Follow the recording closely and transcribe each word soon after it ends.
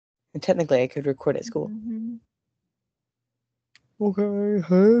And technically, I could record at school. Mm-hmm. Okay,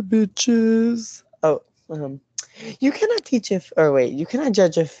 hey, bitches. Oh, you cannot you cannot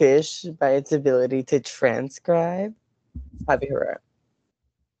judge a fish by its ability to transcribe. Javi Herrera.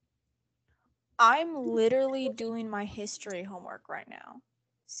 I'm literally doing my history homework right now.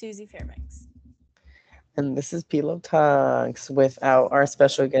 Susie Fairbanks. And this is Pillow Talks without our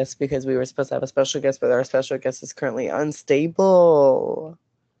special guest because we were supposed to have a special guest, but our special guest is currently unstable.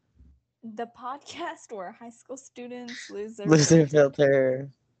 The podcast where high school students lose their Loser filter. filter.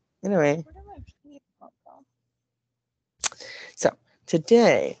 Anyway, Where did my pee come from? so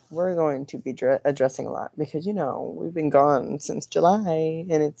today we're going to be addressing a lot because we've been gone since July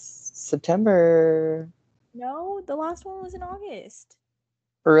and it's September, No, the last one was in August.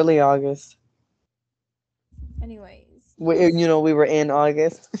 early August. Anyways, We were in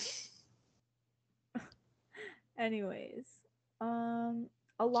August. anyways,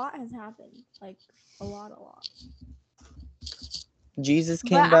 a lot has happened. Like a lot. Jesus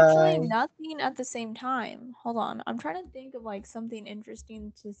But came actually, by. nothing at the same time. Hold on, I'm trying to think of like something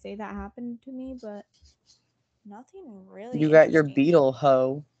interesting to say that happened to me, but nothing really You got your interesting. beetle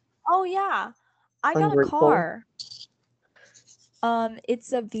hoe. Oh yeah, I got a Ungrateful. car.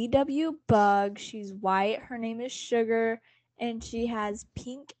 It's a VW Bug. She's white. Her name is Sugar, and she has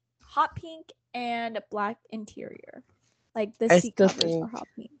hot pink, and a black interior. Like the I seat still covers are think hot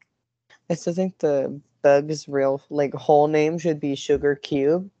pink. I still think the bug's real whole name should be Sugar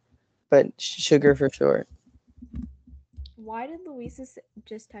Cube, but Sugar for short. Why did Louisa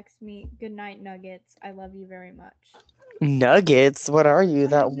just text me, "Good night, Nuggets. I love you very much." Nuggets, what are you? I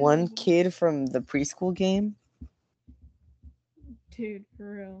That know, one kid from the preschool game? dude,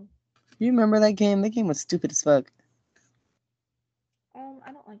 for real. You remember that game? That game was stupid as fuck.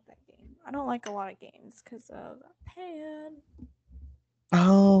 I don't like that game. I don't like a lot of games because of Pan.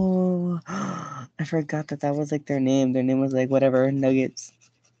 Oh, I forgot that was like their name. Their name was like whatever, Nuggets.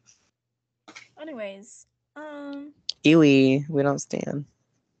 Anyways, Ewy, we don't stand.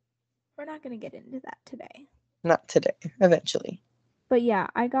 we're not gonna get into that today. Not today. Eventually. But yeah,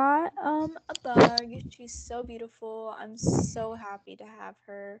 I got a bug. She's so beautiful. I'm so happy to have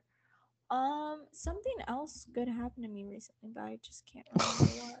her. Something else good happened to me recently, but I just can't remember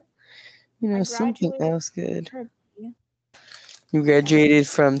what. I Something graduated else good. from therapy. You Yeah. graduated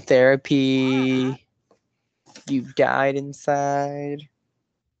from therapy. You died inside.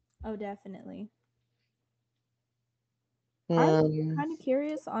 Oh, definitely. I'm Um, kind of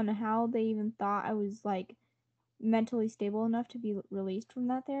curious on how they even thought I was like mentally stable enough to be released from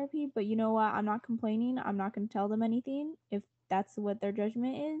that therapy. But you know what? I'm not complaining. I'm not going to tell them anything. If that's what their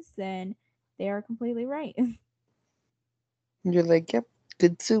judgment is, then they are completely right. you're like, yep,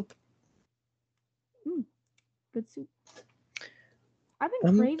 good soup. Mm, good soup. I've been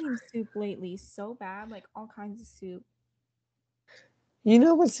Um, craving soup lately so bad, like all kinds of soup. you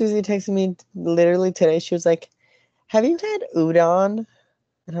know what Susie texted me literally today? She was like, "Have you had udon?"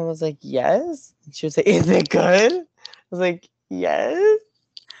 And I was like, "Yes." And she was like, "Is it good?" I was like, "Yes."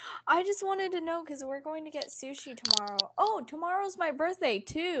 I just wanted to know because we're going to get sushi tomorrow. Oh, tomorrow's my birthday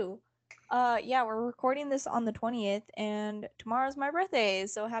too. Yeah, we're recording this on the 20th, and tomorrow's my birthday.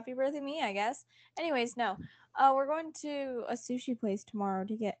 So happy birthday, me, I guess. Anyways, no. We're going to a sushi place tomorrow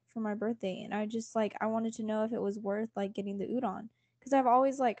to get for my birthday, and I wanted to know if it was worth like getting the udon because I've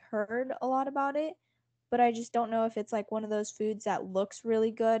always like heard a lot about it, but I just don't know if it's like one of those foods that looks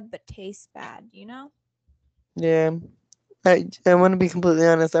really good but tastes bad, you know? Yeah. I want to be completely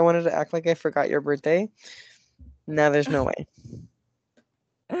honest. I wanted to act like I forgot your birthday. Now there's no way.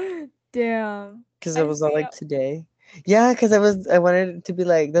 Damn. Because it I was all stayed like up. today. Yeah, because I wanted it to be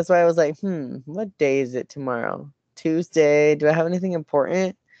like, that's why I was like, what day is it tomorrow? Tuesday. Do I have anything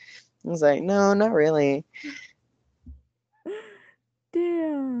important? I was like, no, not really.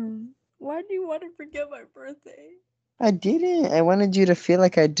 Damn. Why do you want to forget my birthday? I didn't. I wanted you to feel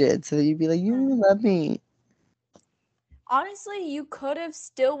like I did so that you'd be like, you Mm. love me. Honestly, you could have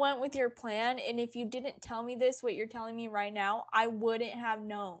still went with your plan, and if you didn't tell me this, what you're telling me right now, I wouldn't have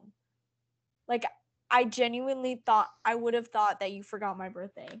known. Like, I genuinely thought I would have thought that you forgot my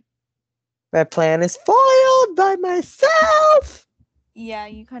birthday. My plan is foiled by myself. Yeah,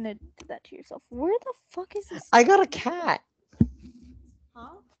 you kind of did that to yourself. Where the fuck is this? I got a cat.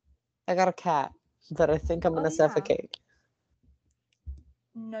 Huh? I got a cat that I think I'm Oh, gonna yeah. suffocate.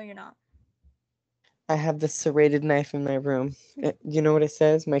 No, you're not. I have this serrated knife in my room. You know what it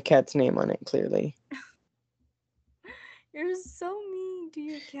says? My cat's name on it, clearly. You're so mean to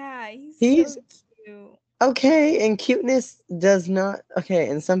your cat. He's He's so cute. okay, and cuteness does not. Okay,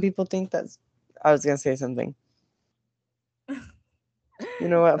 and some people think that's. I was gonna say something. You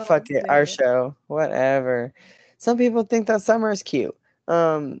know what? Don't Fuck it. say Our it. show. Whatever. Some people think that Summer is cute.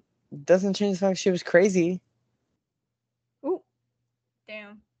 Doesn't change the fact she was crazy. Ooh,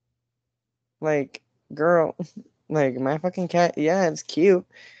 damn. Like, girl, like my fucking cat, yeah, it's cute.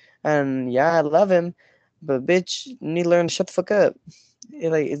 And yeah, I love him. But bitch, you need to learn to shut the fuck up.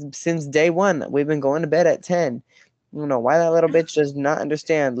 Since day one, we've been going to bed at 10. I don't know why that little bitch does not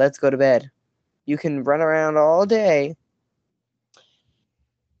understand. Let's go to bed. You can run around all day,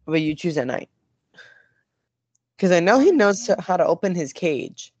 but you choose at night. Because I know he knows Honestly. how to open his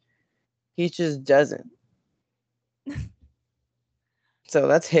cage. He just doesn't. So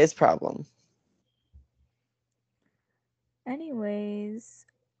that's his problem. Anyways.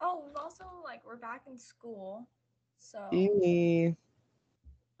 Oh, also like we're back in school. So Eee.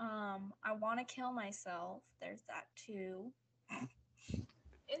 I wanna kill myself. There's that too.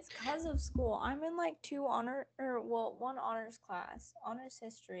 It's cause of school. I'm in like one honors class, honors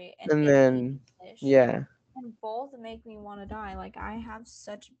history and And AP then, English. yeah. And both make me want to die. Like I have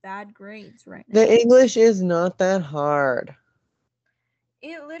such bad grades right The now. English is not that hard.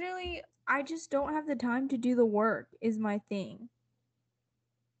 It literally I just don't have the time to do the work is my thing.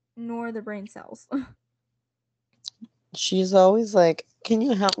 Nor the brain cells. She's always like, "Can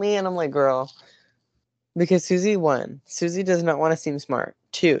you help me?" And I'm like, "Girl." Because Susie, one, Susie does not want to seem smart.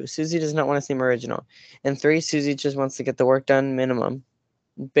 Two, Susie does not want to seem original. And three, Susie just wants to get the work done minimum.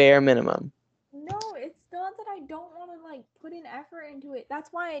 Bare minimum. No, it's not that I don't want to like put an effort into it. That's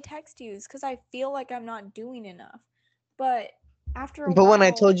why I text you, is because I feel like I'm not doing enough. But after a But when I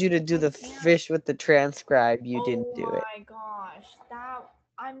while, told you to if do I the can't, fish with the transcribe, you didn't oh do it. my gosh, that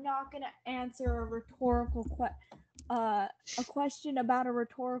I'm not gonna answer a question about a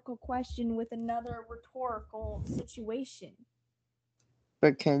rhetorical question with another rhetorical situation.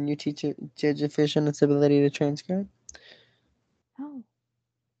 But can you judge a fish on its ability to transcribe? Oh.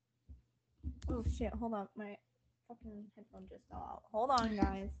 Oh shit, hold on. My fucking headphone just fell out. Hold on,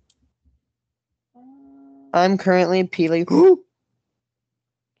 guys. I'm currently peeling.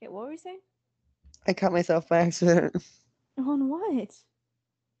 Okay, what were we saying? I cut myself by accident. On what?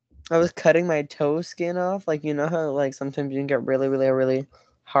 I was cutting my toe skin off. Like, you know how, like, sometimes you can get really, really, really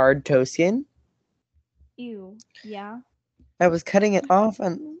hard toe skin? Ew. Yeah. I was cutting it off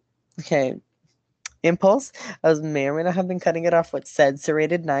and, okay, impulse. May or may not have been cutting it off with said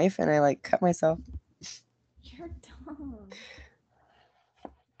serrated knife, and I, like, cut myself. You're dumb.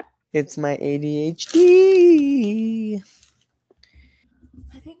 It's my ADHD.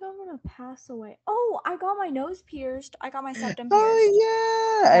 I think I'm gonna pass away. Oh, I got my nose pierced. I got my septum pierced.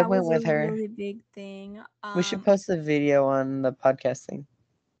 Oh, yeah. I That went was a with her. really big thing. We should post a video on the podcast thing.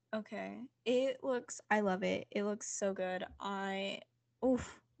 Okay. I love it. It looks so good.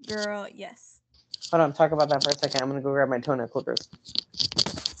 Oof, girl, yes. Hold on, talk about that for a second. I'm gonna go grab my toenail clippers.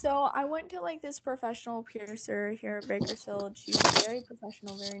 So I went to like this professional piercer here at Bakersfield. She was very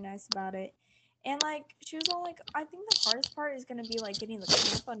professional, very nice about it. And like she was all like, I think the hardest part is gonna be like getting the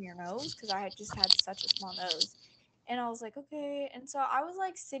clamp on your nose because I had just had such a small nose. And I was like, okay. And so I was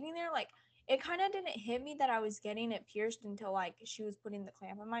like sitting there, like it kind of didn't hit me that I was getting it pierced until like she was putting the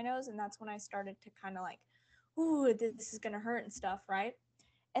clamp on my nose, and that's when I started to kind of like, ooh, this is gonna hurt and stuff, right?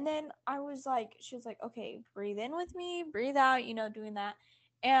 And then I was like, she was like, okay, breathe in with me, breathe out, doing that.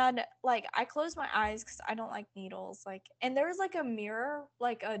 And like I closed my eyes because I don't like needles. Like, and there was like a mirror,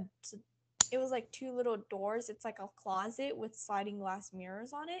 it was like two little doors. It's like a closet with sliding glass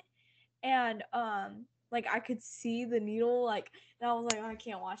mirrors on it. And like I could see the needle, like, and I was like, oh, I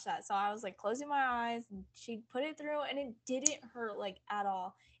can't watch that. So I was like closing my eyes, and she put it through, and it didn't hurt like at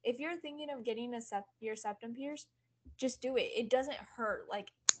all. If you're thinking of getting your septum pierced, just do it. It doesn't hurt like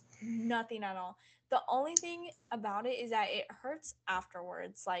nothing at all. The only thing about it is that it hurts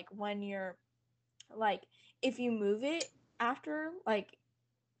afterwards, like when you're like if you move it after, like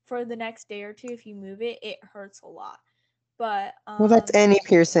for the next day or two, if you move it, it hurts a lot. But Well, that's any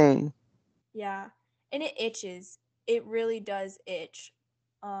piercing. yeah, and it itches. It really does itch.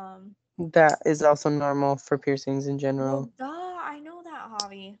 Um, That is also normal for piercings in well, general. duh, I know that,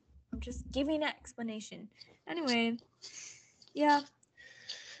 Javi. I'm just giving an explanation. Anyway, yeah,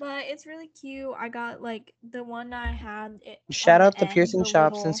 but it's really cute. I got like the one I had on Shout the out the end, piercing the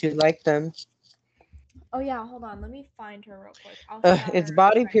shop little. since you like them. Oh yeah, hold on. Let me find her real quick. I'll shout It's her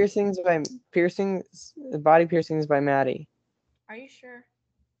body right now. piercings by Maddie. Are you sure?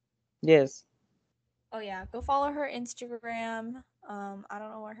 Yes. Oh yeah, go follow her Instagram. I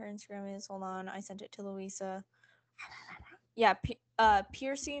don't know what her Instagram is. Hold on, I sent it to Louisa. Yeah,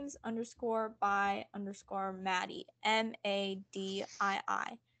 piercings underscore by underscore Maddie, Madii,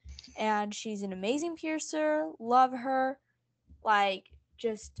 and she's an amazing piercer. Love her. Like,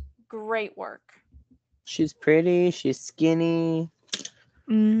 just great work. She's pretty. She's skinny.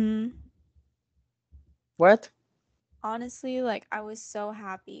 Mm-hmm. What? Honestly, like, I was so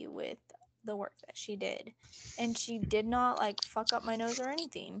happy with the work that she did. And she did not, like, fuck up my nose or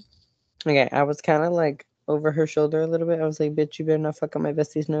anything. Okay, I was kind of like over her shoulder a little bit. I was like, bitch, you better not fuck up my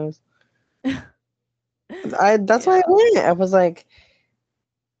bestie's nose. That's why I Yeah. went. I was like,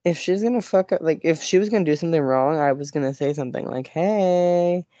 if she's gonna fuck up, like, if she was gonna do something wrong, I was gonna say something like,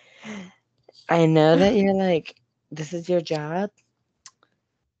 hey, I know that you're like, this is your job.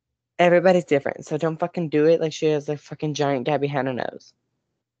 Everybody's different, so don't fucking do it like she has a fucking giant Gabby Hanna nose.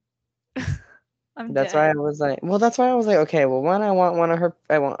 I'm That's why I dead. was like, well, that's why I was like, okay, well, I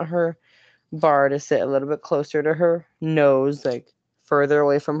want her bar to sit a little bit closer to her nose, like further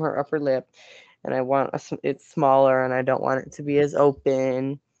away from her upper lip, and I want it smaller, and I don't want it to be as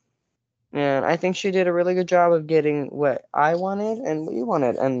open. And I think she did a really good job of getting what I wanted and what you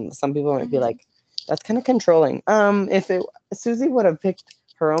wanted. And some people might be Mhm. like, that's kind of controlling. If Susie would have picked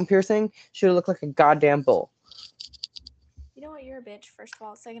her own piercing, she would look like a goddamn bull. You know what? You're a bitch, first of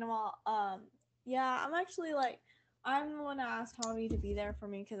all. Second of all, yeah, I'm actually like, I'm the one that asked Javi to be there for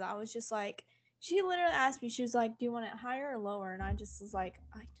me because I was just like, she literally asked me, she was like, do you want it higher or lower? And I just was like,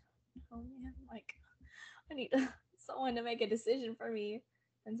 I don't know, man. Like, I need someone to make a decision for me.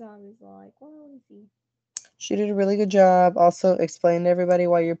 And so I was like, well, let me see. She did a really good job. Also explained to everybody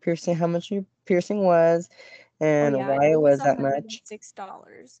why your piercing, how much your piercing was, Oh and yeah, why it it was was that much.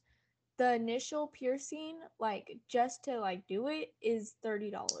 $106. The initial piercing, like just to like do it, is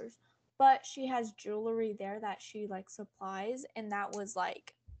 $30. But she has jewelry there that she like supplies, and that was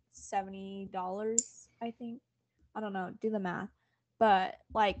like $70, I think. I don't know, do the math. But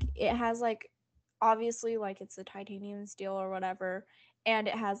like it has like obviously like it's a titanium steel or whatever, and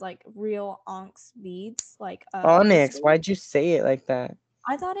it has like real onyx beads, like Onyx. crystal. Why'd you say it like that?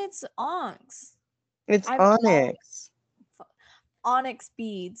 I thought it's onyx. It's I've always onyx. onyx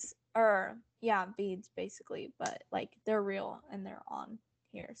beads, or yeah, beads basically, but like they're real and they're on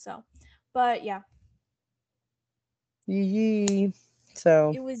here. So, but yeah, Yee.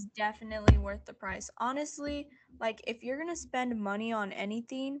 So it was definitely worth the price. Honestly, like if you're gonna spend money on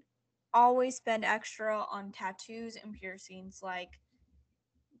anything, always spend extra on tattoos and piercings. Like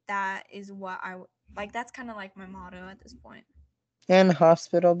that is what like. That's kind of like my motto at this point. and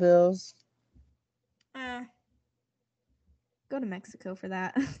hospital bills. Eh, go to Mexico for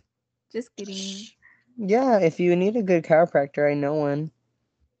that. Just kidding. Yeah, if you need a good chiropractor, I know one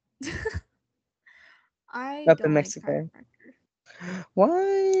I up in don't like Mexico. chiropractors.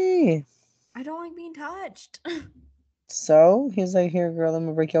 Why? I don't like being touched. So he's like, here, girl, let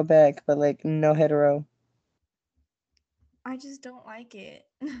me break your back, but like, no hetero. I just don't like it.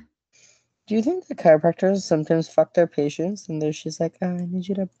 Do you think the chiropractors sometimes fuck their patients and they're just like, oh, I need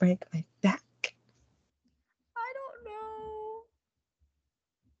you to break my back? I don't know.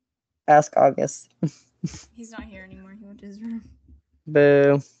 Ask August. He's not here anymore. He went to his room.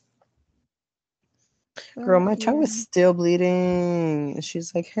 Boo. Girl, But my toe yeah. is still bleeding. And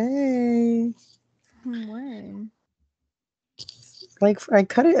she's like, hey. When? Like, I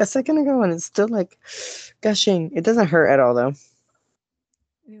cut it a second ago and it's still like gushing. It doesn't hurt at all, though.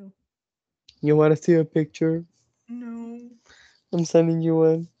 Ew. You want to see a picture? No. I'm sending you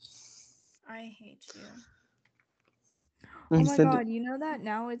one. I hate you. Oh I'm my sending. god, you know that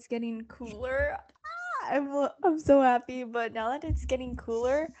now it's getting cooler? I'm so happy, but now that it's getting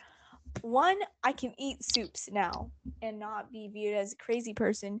cooler, one, I can eat soups now and not be viewed as a crazy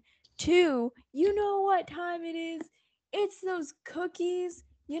person. Two, you know what time it is? It's those cookies,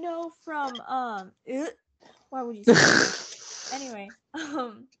 from why would you say that? Anyway,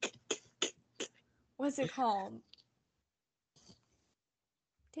 what's it called?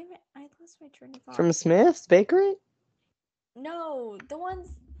 Damn it, I lost my train of thought. From Smith's Bakery? No, the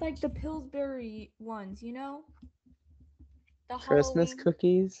ones like the Pillsbury ones, The Christmas Halloween.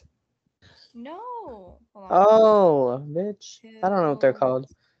 cookies? No. Hold on. Oh, bitch. I don't know what they're called.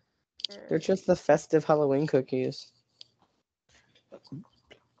 They're just the festive Halloween cookies.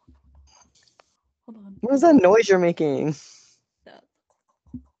 Hold on. What is that noise you're making?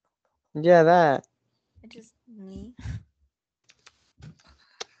 Yeah, that. It just me.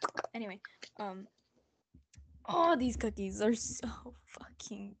 Anyway, oh, these cookies are so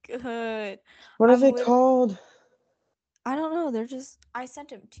fucking good. What are I'm they literally, called? I don't know. They're just. I sent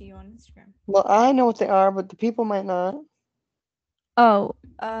them to you on Instagram. Well, I know what they are, but the people might not. Oh,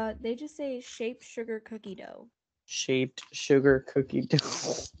 they just say shaped sugar cookie dough. Shaped sugar cookie dough.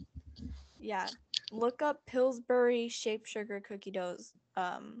 Yeah, look up Pillsbury shaped sugar cookie doughs.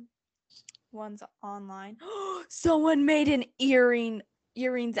 ones online. Someone made an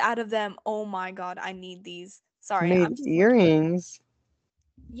earrings out of them. Oh my god, I need these. Sorry, I'm Made just earrings.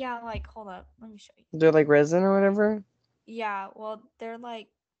 yeah, like hold up, let me show you. They're like resin or whatever. Yeah, well, they're like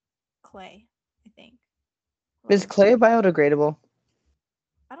clay, I think. Is Hold on. clay biodegradable?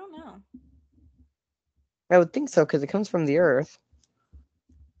 I don't know. I would think so because it comes from the earth.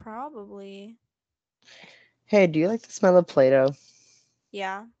 Probably. Hey, do you like the smell of Play-Doh?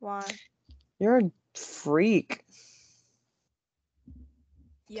 Yeah, why? You're a freak.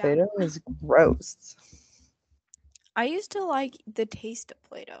 Yeah. Play-Doh is gross. I used to like the taste of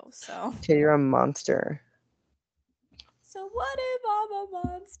Play-Doh, so. Okay, you're a monster. So what if I'm a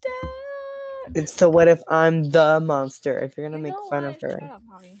monster? It's the what if I'm the monster if you're gonna You make know fun of what? her. Shut up,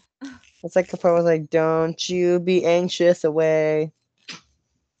 Holly. It's like if I was like, don't you be anxious away.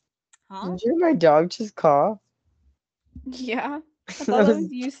 Huh? Did you hear my dog just cough? Yeah. I I thought that was-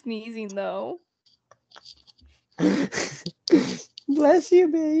 was you sneezing though. Bless you,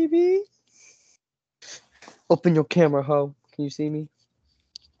 baby. Open your camera, ho. Can you see me?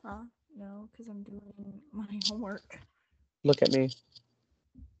 Huh? No, because I'm doing my homework. Look at me.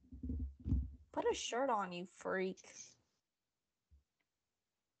 Put a shirt on, you freak.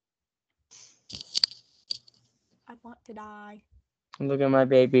 I want to die. Look at my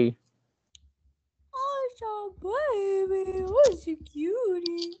baby. Oh, so baby. Oh, so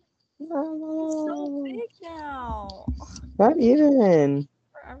cutie. He's so big now. Not even.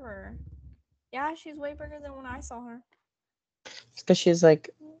 Forever. Yeah, she's way bigger than when I saw her. It's because she's like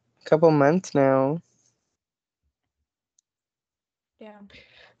a couple months now. Damn.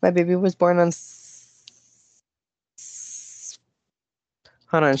 My baby was born on.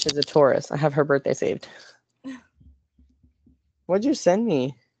 Hold on, she's a Taurus. I have her birthday saved. What'd you send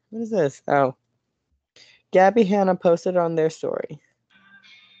me? What is this? Oh. Gabby Hanna posted on their story.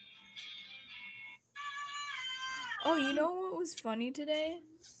 Oh, you know what was funny today?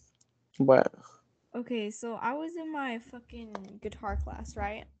 What? Okay, so I was in my fucking guitar class,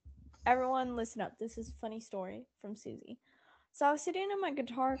 right? Everyone listen up. This is a funny story from Susie. So I was sitting in my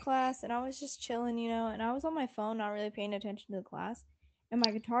guitar class and I was just chilling, and I was on my phone, not really paying attention to the class. And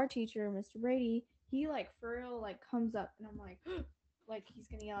my guitar teacher, Mr. Brady, he like for real like comes up and I'm like, like he's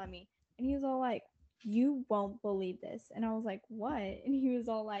gonna yell at me. And he was all like, "You won't believe this." And I was like, "What?" And he was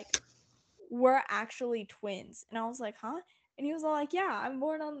all like, "We're actually twins." And I was like, "Huh?" And he was all like, "Yeah, I'm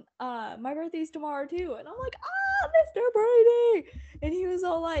born on my birthday's tomorrow too." And I'm like, "Ah, Mr. Brady." And he was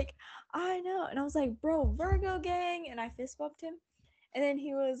all like, "I know." And I was like, "Bro, Virgo gang." And I fist bumped him. And then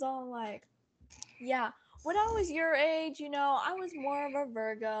he was all like, "Yeah, when I was your age, I was more of a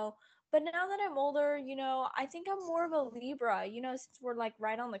Virgo. But now that I'm older, I think I'm more of a Libra, since we're like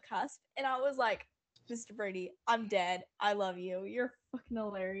right on the cusp." And I was like, "Mr. Brady, I'm dead. I love you. You're fucking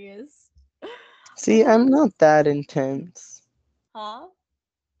hilarious." I See, thought it I'm was not that intense. huh?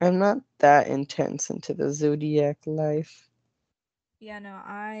 I'm not that intense into the zodiac life. Yeah, no,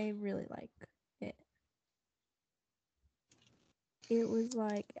 I really like it. It was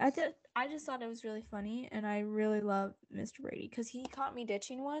like I just thought it was really funny, and I really love Mr. Brady because he caught me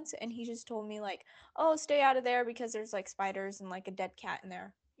ditching once, and he just told me like, "Oh, stay out of there because there's like spiders and like a dead cat in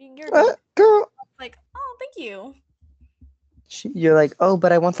there. You're good." Girl. Like, "Oh, thank you." You're like, oh,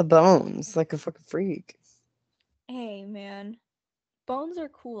 but I want the bones. Like a fucking freak. Hey, man, bones are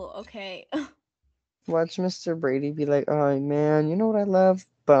cool. Okay. Watch Mr. Brady be like, oh man, you know what I love?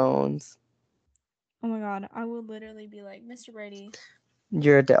 Bones. Oh my god, I would literally be like, "Mr. Brady,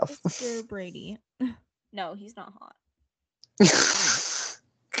 You're a Delph. Mr. Brady." No, he's not hot.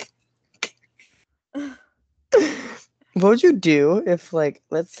 What would you do if, like,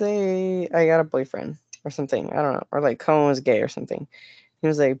 let's say I got a boyfriend or something? I don't know. Or like Cohen was gay or something. He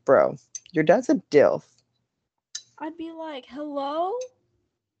was like, bro, your dad's a DILF. I'd be like, "Hello?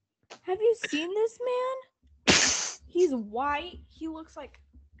 Have you seen this man? He's white. He looks like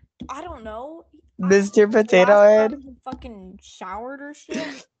I don't know. I don't Mr. know. The Potato last Head. time he fucking showered or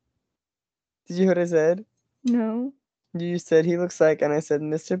shit." Did you hear what I said? No. You said he looks like, and I said,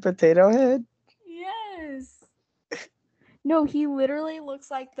 Mr. Potato Head. Yes. No, he literally looks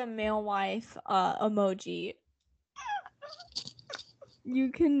like the male wife emoji.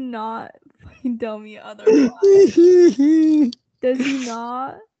 You cannot fucking tell me otherwise. He Does he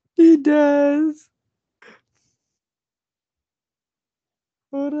not? does.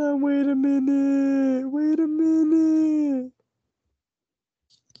 Hold on, wait a minute. Wait a minute.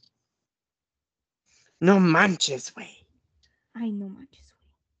 No manches, way. I know my just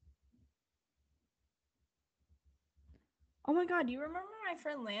Oh my god, do you remember my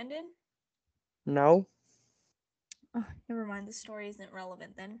friend Landon? No. Oh, never mind. The story isn't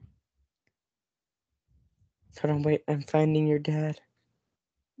relevant then. Hold on, wait. I'm finding your dad.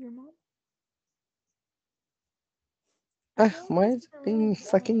 Your mom? Why This is is it a really being boring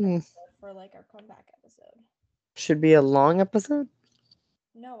fucking... episode for like our comeback episode. Should be a long episode?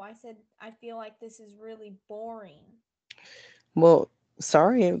 No, I said I feel like this is really boring. Well,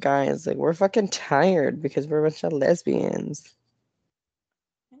 sorry, guys. Like, we're fucking tired because we're a bunch of lesbians.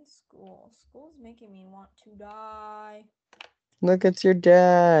 And school. School's making me want to die. Look, it's your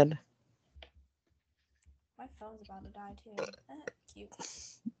dad. My phone's about to die too. Cute.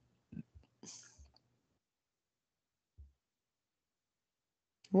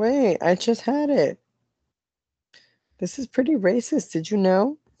 Wait, I just had it. This is pretty racist. Did you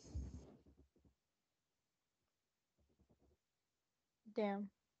know? Damn.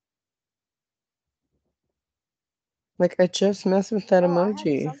 Like, I just messed with that Oh, I have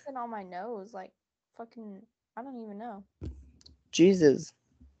emoji. something on my nose. Like, fucking, I don't even know. Jesus.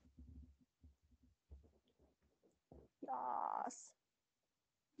 Yas.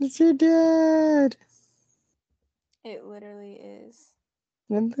 It's your dad. It literally is.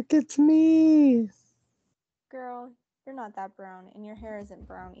 And look, it's me. Girl, you're not that brown, and your hair isn't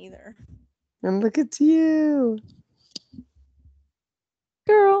brown either. And look, it's you.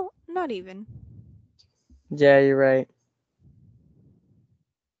 Girl, not even. Yeah, you're right.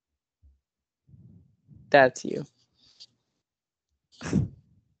 That's you.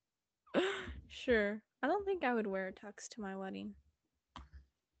 Sure. I don't think I would wear a tux to my wedding.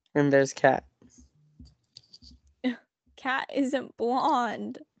 And there's Kat. Kat isn't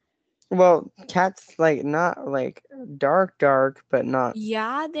blonde. Well, Kat's like not like dark, but not.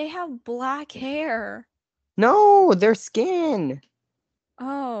 Yeah, they have black hair. No, their skin.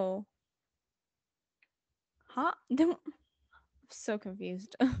 Oh. Huh? I'm so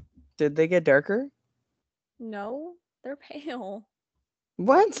confused. Did they get darker? No, they're pale.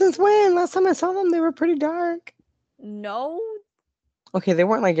 What? Since when? Last time I saw them, they were pretty dark. No, Okay, they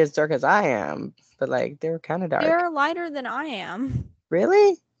weren't like as dark as I am, but like they were kind of dark. they're lighter than I am.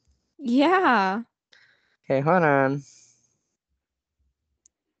 Really? Yeah. Okay, hold on.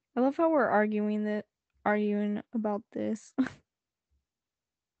 I love how we're arguing about this.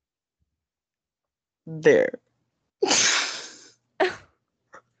 There.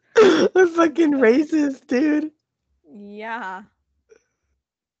 I'm fucking racist, dude. Yeah.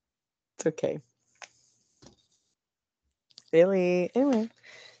 It's okay. Really? Anyway,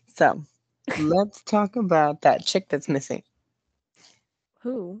 so let's talk about that chick that's missing.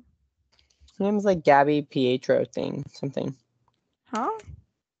 Who? Her name's like Gabby Pietro thing, something. Huh?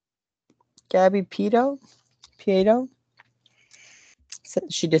 Gabby Pieto?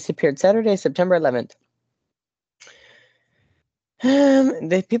 She disappeared Saturday, September 11th.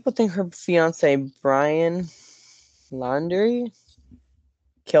 People think her fiance Brian Laundrie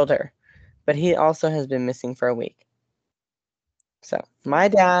killed her, but he also has been missing for a week. So my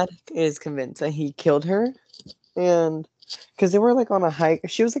dad is convinced that he killed her, and because they were like on a hike,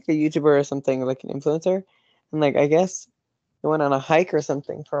 she was like a YouTuber or something, like an influencer, and like I guess they went on a hike or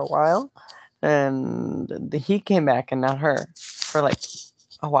something for a while, and he came back and not her for like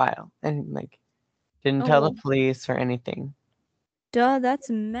a while, and like didn't tell the Oh, police or anything. duh, that's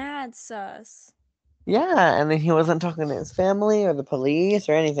mad sus. Yeah, and then he wasn't talking to his family or the police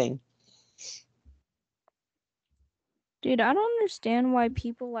or anything. Dude, I don't understand why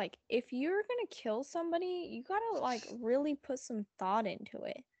people like if you're gonna kill somebody, you gotta like really put some thought into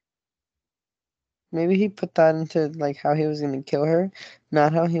it. Maybe he put that into like how he was gonna kill her,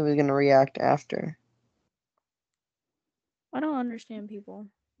 not how he was gonna react after. I don't understand people.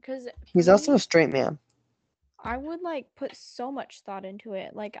 Because for He's also me, a straight man. I would like put so much thought into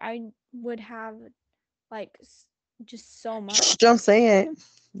it. Like I would have like just so much. Don't say it.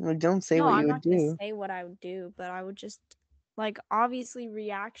 Like, don't say No, what I'm you would not gonna do. say what I would do, but I would just like obviously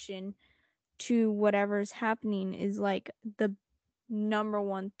reaction to whatever's happening is like the number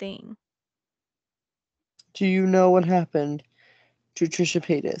one thing. Do you know what happened to Trisha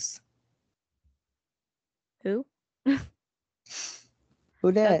Paytas? Who?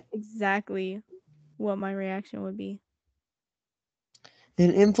 Who That's that? exactly what my reaction would be.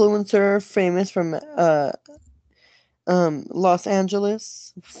 An influencer famous from Los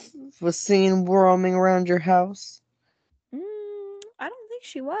Angeles was seen roaming around your house. I don't think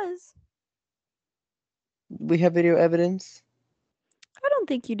she was. We have video evidence. I don't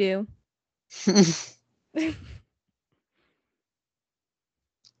think you do.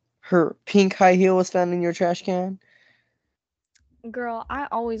 Her pink high heel was found in your trash can. Girl, I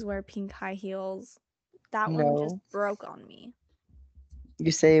always wear pink high heels. That one just No, broke on me.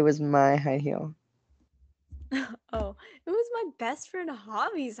 you say it was my high heel. Oh, it was my best friend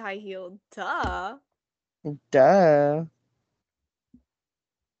Javi's high heel. Duh. Duh.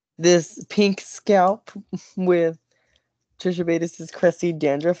 This pink scalp with Trisha Paytas' crusty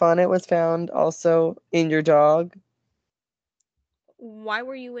dandruff on it was found also in your dog. Why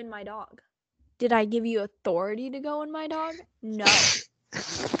were you in my dog? Did I give you authority to go in my dog? No.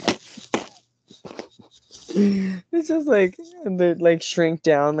 It's just like they like shrink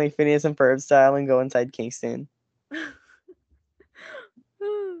down like Phineas and Ferb style and go inside Kingston.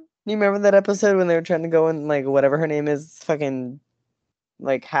 You remember that episode when they were trying to go in like whatever her name is, fucking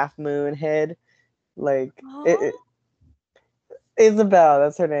like Half Moon Head, like Huh? Isabel,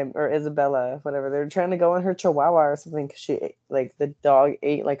 that's her name, or Isabella, whatever. They were trying to go in her Chihuahua or something because she ate, like the dog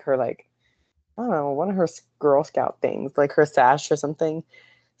ate like her like I don't know one of her Girl Scout things, like her sash or something.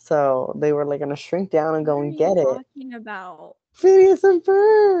 So they were like gonna shrink down and What go are and you get it. talking about? Phineas and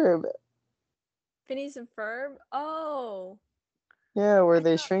Ferb. Phineas and Ferb? Oh. Yeah, where I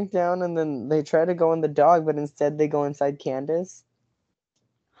they thought shrink down and then they try to go in the dog, but instead they go inside Candace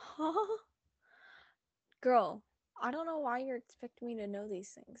huh? Girl, I don't know why you're expecting me to know these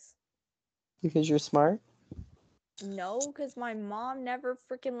things. because you're smart. No, because my mom never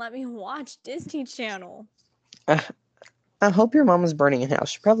freaking let me watch Disney Channel. I hope your mom is burning a house.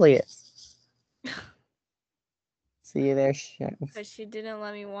 She probably is. See you there, chef. Because she didn't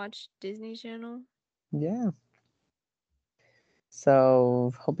let me watch Disney Channel. Yeah.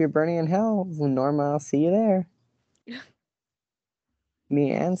 So hope you're burning in hell, Norma. I'll see you there.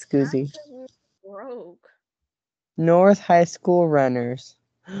 Me and That's Scoozy. broke. North High School runners.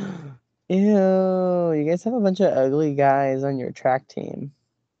 Ew, you guys have a bunch of ugly guys on your track team.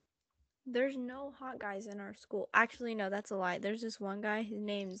 There's no hot guys in our school. Actually, no, that's a lie. There's this one guy. His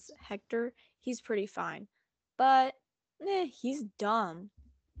name's Hector. He's pretty fine. But, he's dumb.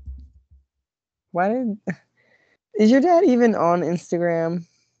 Why did is your dad even on Instagram?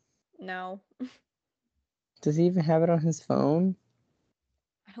 No, Does he even have it on his phone?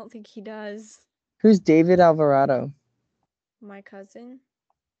 I don't think he does. Who's David Alvarado? My cousin?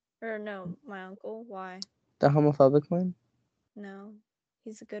 Or no, my uncle. Why? The homophobic one? No,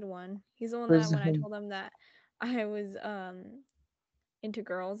 he's a good one. He's the one that Where's when I him? told him that I was into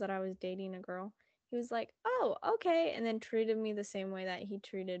girls, that I was dating a girl, he was like, "Oh, okay," and then treated me the same way that he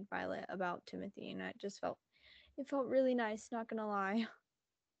treated Violet about Timothy, and it felt really nice, not gonna lie,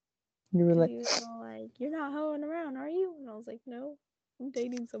 You were because like, he was all like, "You're not hoeing around, are you?" And I was like, "No, I'm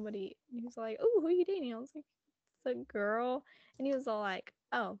dating somebody." And he was like, "Oh, who are you dating?" I was like, "It's a girl," and he was all like,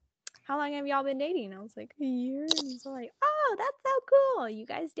 "Oh, how long have y'all been dating?" I was like, "A year," and he's all like, "Oh, that's so cool. You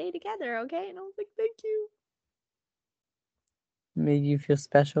guys stay together, okay?" And I was like, "Thank you." made you feel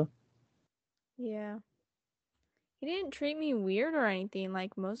special. Yeah. He didn't treat me weird or anything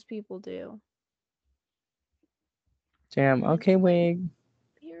like most people do. Damn. He Okay, was like, Wig.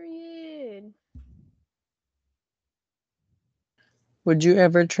 period. Would you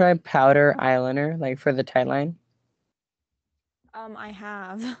ever try powder eyeliner, like for the tight line? I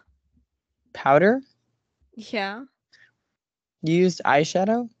have. Powder? Yeah. You used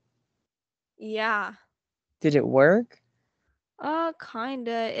eyeshadow? Yeah. Did it work?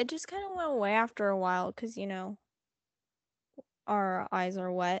 Kinda. It just kind of went away after a while because, our eyes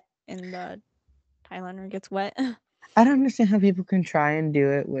are wet and the eyeliner gets wet. I don't understand how people can try and do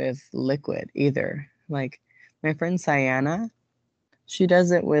it with liquid either. Like my friend Sayana, she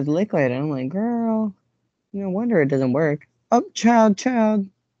does it with liquid, and I'm like, girl, no wonder it doesn't work. Oh, child,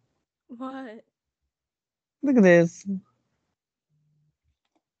 What? look at this.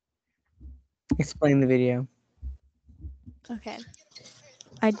 Explain the video. Okay.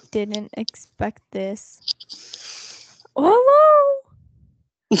 I didn't expect this. Oh,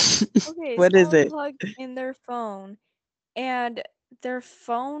 hello! Okay, What is someone it? plugged in their phone and their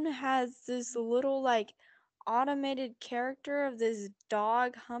phone has this little like automated character of this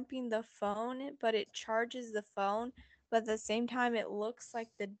dog humping the phone, but it charges the phone, but at the same time it looks like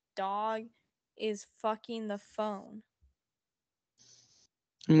the dog is fucking the phone.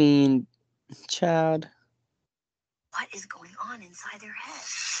 I mean, child. What is going on inside their head?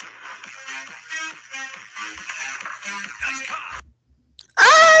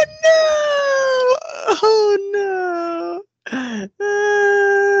 Ah, no! Oh, no!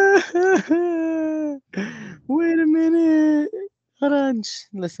 Wait a minute. Hold on.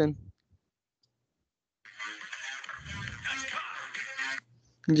 Listen.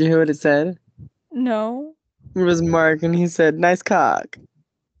 Did you hear what it said? No, It was Mark, and he said, nice cock.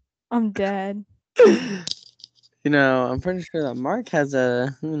 I'm dead. I'm pretty sure that Mark has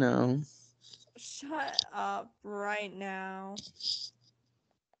a, Shut up right now.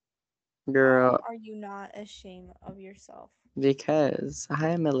 How girl, are you not ashamed of yourself? because I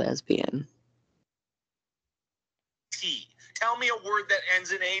am a lesbian. A-T. Tell me a word that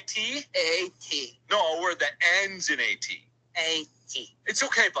ends in A-T. A-T. No, a word that ends in A-T. A-T. It's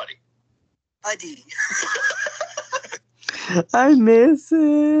okay, buddy. Buddy. I miss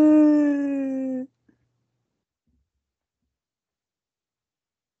it.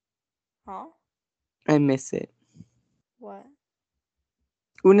 Huh? I miss it. What?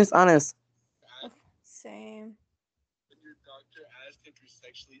 Unis honest. Same. When your doctor asked if you're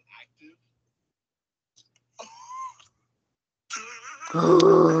sexually active.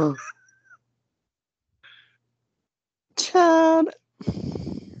 Child.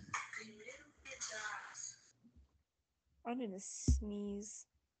 I didn't sneeze.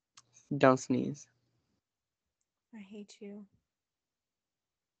 Don't sneeze. I hate you.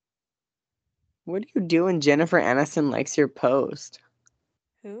 What do you do when Jennifer Aniston likes your post?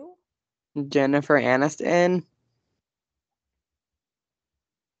 Who? Jennifer Aniston?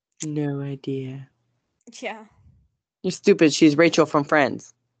 No idea. Yeah. You're stupid. She's Rachel from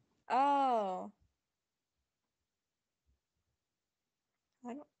Friends. Oh. I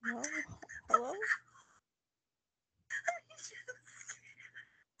don't know. Hello?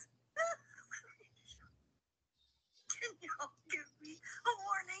 Can y'all give me a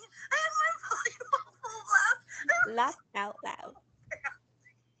warning? I had my volume full Laugh out loud.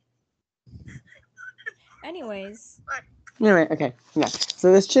 Anyways. Anyway, okay. Yeah.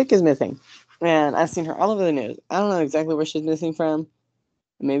 So this chick is missing. And I've seen her all over the news. I don't know exactly where she's missing from.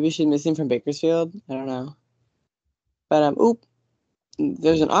 Maybe she's missing from Bakersfield. I don't know. But, oop.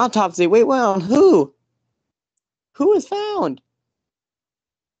 There's an autopsy. Wait, well, on who? Who was found?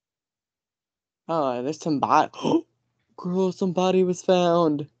 Oh, there's some body. Girl, somebody was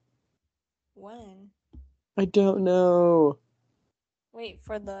found. When? I don't know. Wait,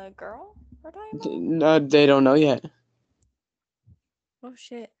 for the girl we're talking about? No, they don't know yet. Oh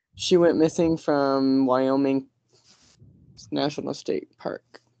shit. She went missing from Wyoming National State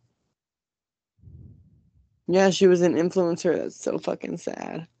Park. Yeah, she was an influencer. That's so fucking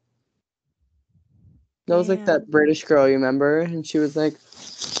sad. That was like that Damn. British girl, you remember? And she was like,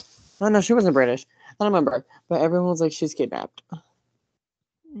 oh no, she wasn't British. I don't remember. But everyone was like, she's kidnapped.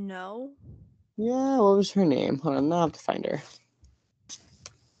 No. Yeah, what was her name? Hold on, now I have to find her.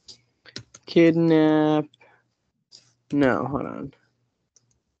 Kidnap. No, hold on.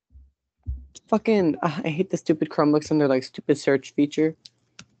 Fucking, I hate the stupid Chromebooks and their like stupid search feature.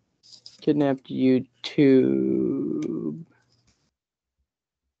 Kidnapped YouTube.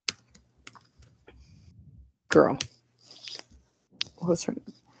 Girl. What was her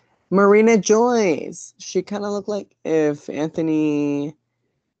name? Marina Joyce. She kind of looked like if Anthony,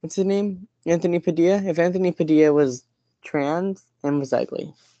 what's his name? Anthony Padilla. If Anthony Padilla was trans and was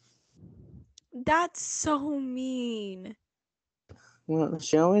ugly. That's so mean. Well,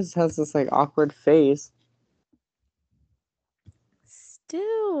 she always has this like awkward face.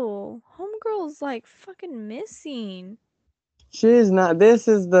 Still, homegirl's like fucking missing. She is not. This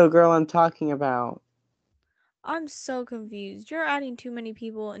is the girl I'm talking about. I'm so confused. You're adding too many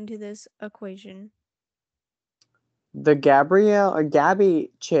people into this equation. The Gabrielle or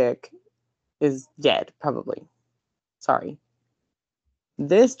Gabby chick is dead, probably. Sorry.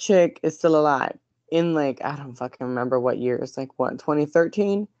 This chick is still alive. In like, I don't fucking remember what year. It's like what,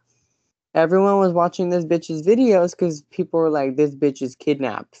 2013? Everyone was watching this bitch's videos because people were like, this bitch is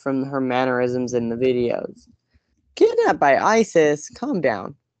kidnapped from her mannerisms in the videos. Kidnapped by ISIS, calm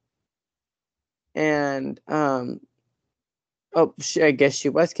down. And I guess she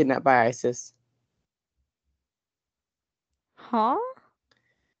was kidnapped by ISIS. Huh?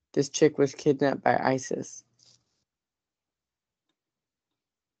 This chick was kidnapped by ISIS.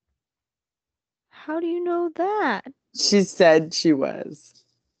 How do you know that? She said she was.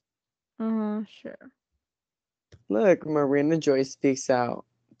 Sure. Look, Marina Joyce speaks out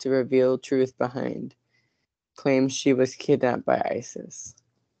to reveal truth behind claims she was kidnapped by ISIS.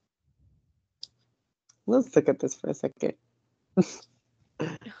 Let's look at this for a second.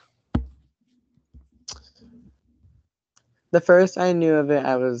 The first I knew of it,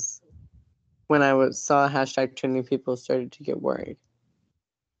 when I saw hashtag trending, people started to get worried.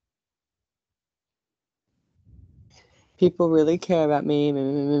 People really care about me. Meh,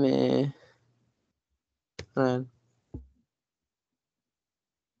 meh, meh, meh.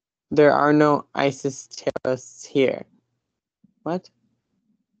 There are no ISIS terrorists here. What?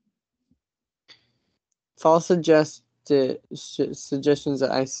 False suggestions that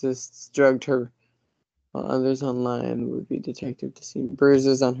ISIS drugged her while others online would be detected to see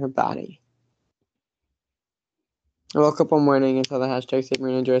bruises on her body. I woke up one morning and saw the hashtag said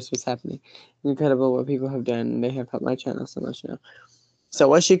Marina Joyce was happening. Incredible what people have done. They have helped my channel so much now. So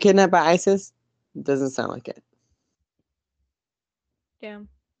was she kidnapped by ISIS? Doesn't sound like it. Damn.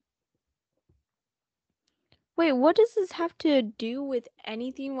 Wait, what does this have to do with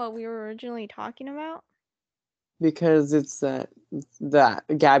anything what we were originally talking about? Because it's that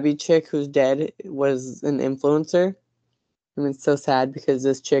Gabby chick who's dead was an influencer. And it's so sad because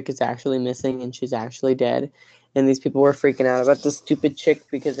this chick is actually missing and she's actually dead. And these people were freaking out about this stupid chick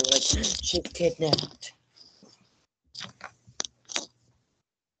because they were like, she's kidnapped.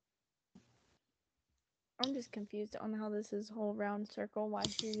 I'm just confused on how this is whole round circle, why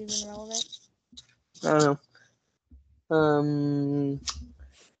she's even relevant. I don't know.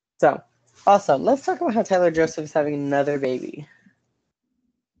 So, also, let's talk about how Tyler Joseph is having another baby.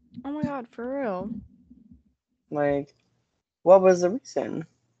 Oh my god, for real. Like, what was the reason?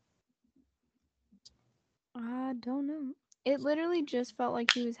 I don't know. It literally just felt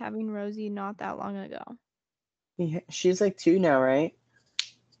like he was having Rosie not that long ago. She's like 2 now, right?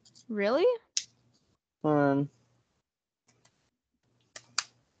 Really? Hold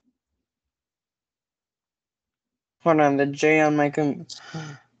on, the J on my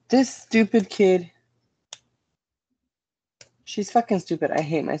This stupid kid. She's fucking stupid. I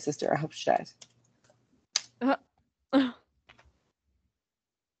hate my sister. I hope she dies.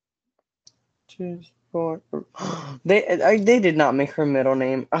 Choose for. They did not make her middle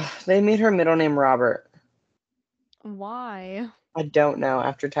name. They made her middle name Robert. Why? I don't know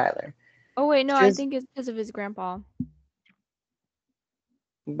after Tyler. Oh wait, no, I think it's because of his grandpa.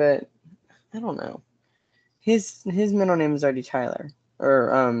 But I don't know. His middle name is already Tyler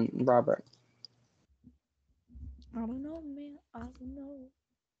or Robert. I don't know, man. I don't know.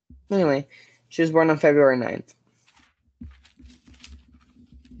 Anyway, she was born on February 9th.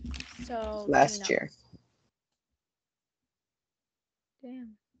 So last year.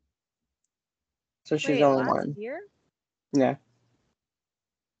 Damn. So she's only last one. year? Yeah.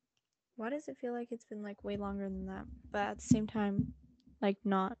 Why does it feel like it's been like way longer than that? But at the same time, like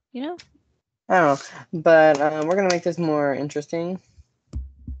not, you know? I don't know. But we're gonna make this more interesting.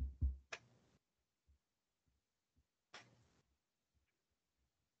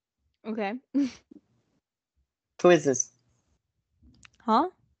 Okay. Who is this? Huh?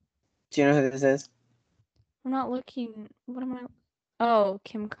 Do you know who this is? I'm not looking. What am I? Oh,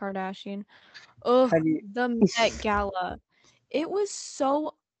 Kim Kardashian. Ugh, How do you... the Met Gala. It was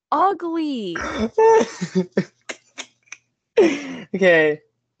so ugly. Okay.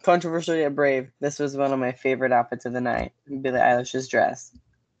 Controversial yet brave. This was one of my favorite outfits of the night. Billie Eilish's dress.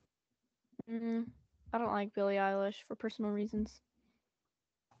 I don't like Billie Eilish for personal reasons.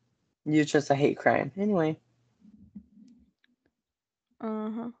 You're just a hate crime. Anyway.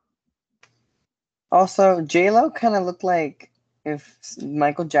 Also, J-Lo kind of looked like if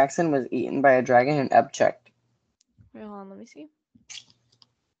Michael Jackson was eaten by a dragon and upchucked. Wait, hold on, let me see.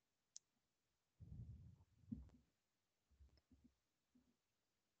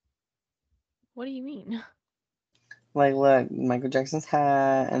 What do you mean? Like, look, Michael Jackson's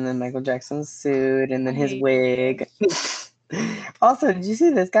hat, and then Michael Jackson's suit, and then his wig. Also, did you see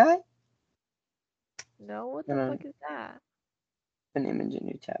this guy? No, what the fuck is that? An image in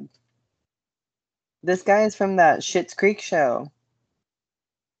your tab. This guy is from that Schitt's Creek show.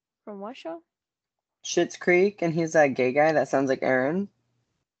 From what show? Schitt's Creek, and he's that gay guy that sounds like Aaron.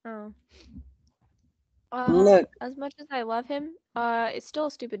 Oh. Look. As much as I love him, it's still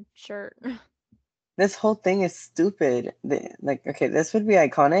a stupid shirt. This whole thing is stupid. Like, okay, this would be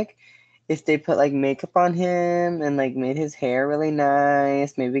iconic if they put like makeup on him and like made his hair really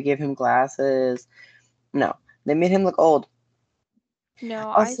nice, maybe gave him glasses. No, they made him look old. No,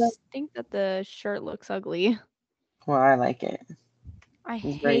 Also, I think that the shirt looks ugly. Well, I like it. I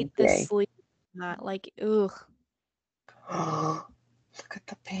hate the sleeve. Not like, ugh. Look at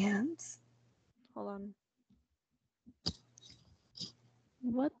the pants. Hold on.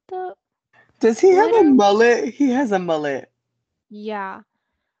 What the? Does he have a mullet? He has a mullet. Yeah.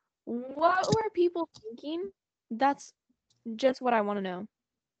 What were people thinking? That's just what I want to know.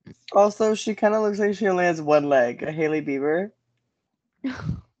 Also, she kind of looks like she only has one leg. A Hailey Bieber.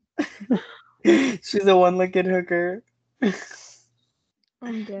 She's a one-legged hooker.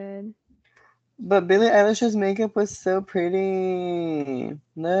 I'm dead. But Billie Eilish's makeup was so pretty.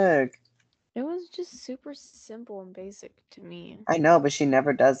 Look. It was just super simple and basic to me. I know, but she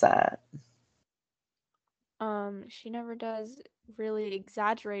never does that. She never does really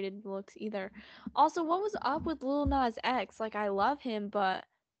exaggerated looks either. Also, what was up with Lil Nas X? Like, I love him, but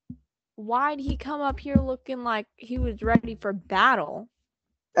why'd he come up here looking like he was ready for battle?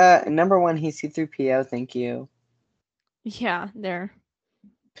 Number one, he's C-3PO, thank you. Yeah, there.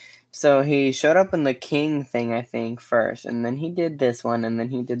 So he showed up in the King thing, I think, first, and then he did this one, and then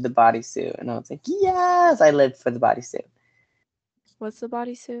he did the bodysuit, and I was like, yes, I lived for the bodysuit. What's the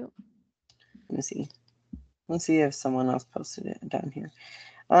bodysuit? Let me see. Let's see if someone else posted it down here.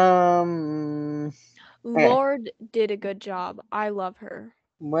 Okay. Lord did a good job. I love her.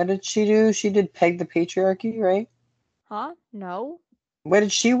 What did she do? She did Peg the Patriarchy, right? Huh? No. What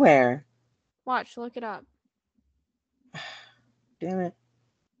did she wear? Watch, look it up. Damn it.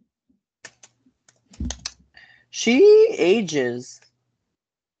 She ages.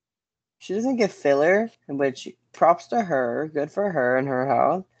 She doesn't get filler, which props to her. Good for her and her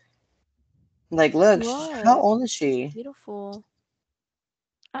health. Like, look, how Look. old is she? Beautiful.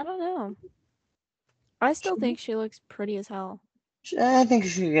 I don't know. I still think she looks pretty as hell. I think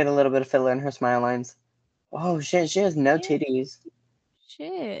she could get a little bit of filler in her smile lines. Oh shit, she has no Yeah. titties.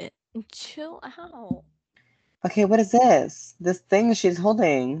 Shit. Chill out. Okay, what is this? This thing she's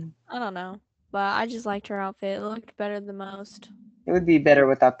holding. I don't know. But I just liked her outfit. It looked better than most. It would be better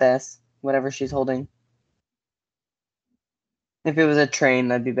without this, whatever she's holding. If it was a train,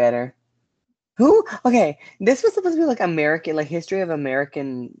 that'd be better. Who? Okay, this was supposed to be like American, like history of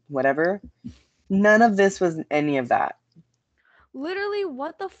American whatever. None of this was any of that. Literally,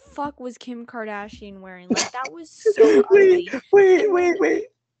 what the fuck was Kim Kardashian wearing? Like, that was so ugly. Wait.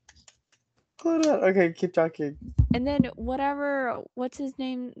 Hold on. Okay, keep talking. And then what's his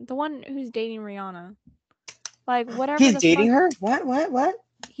name? The one who's dating Rihanna. Like, whatever He's the dating fuck. her? What?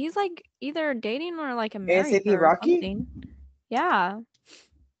 He's like either dating or like married ASAP her or Rocky? something. Yeah.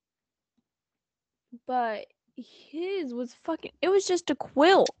 But his was fucking, it was just a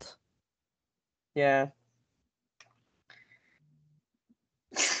quilt. Yeah.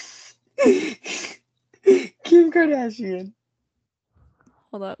 Kim Kardashian.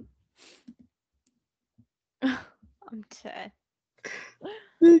 Hold up. I'm dead.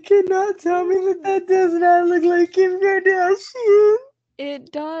 You cannot tell me that does not look like Kim Kardashian.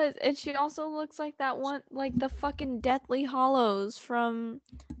 It does. And she also looks like that one, like the fucking Deathly Hollows from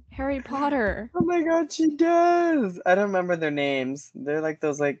Harry Potter. Oh my god, she does. I don't remember their names. They're like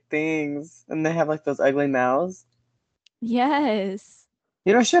those like things, and they have like those ugly mouths. Yes.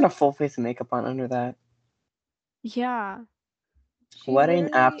 You know, she had a full face of makeup on under that. Yeah. She What an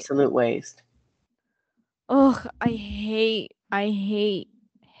literally, absolute waste. ugh, I hate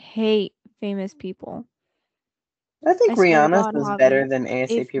famous people. I think I swear to Rihanna's God, was Javi, better than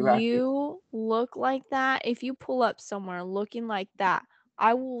if ASAP Rocky. you look like that, if you pull up somewhere looking like that,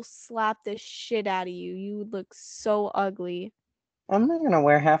 I will slap the shit out of you. You would look so ugly. I'm not gonna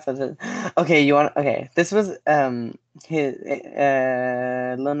wear half of it. Okay, you want? Okay, this was his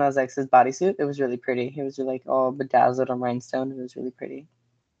Lil Nas X's bodysuit. It was really pretty. It was like all bedazzled on rhinestone. It was really pretty.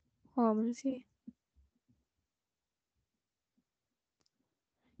 Hold on, let me see.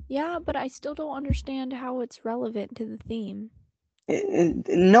 Yeah, but I still don't understand how it's relevant to the theme.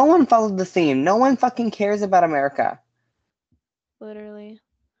 No one followed the theme. No one fucking cares about America. Literally.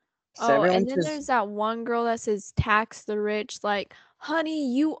 So Oh, everyone's and then just there's that one girl that says tax the rich. Like,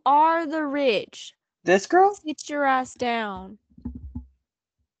 honey, you are the rich. this girl. Sit your ass down.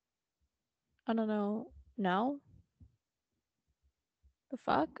 I don't know. No? The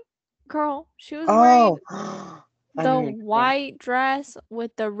fuck? Girl, she was wearing Oh, the white dress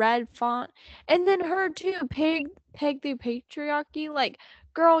with the red font. And then her too, Peg the Patriarchy. Like,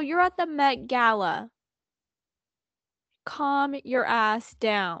 girl, you're at the Met Gala. Calm your ass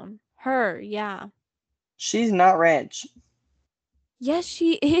down. Her, yeah. She's not rich. Yes,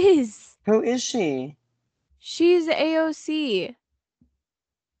 she is. Who is she? She's AOC.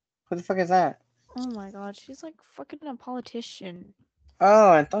 Who the fuck is that? Oh my god, she's like fucking a politician.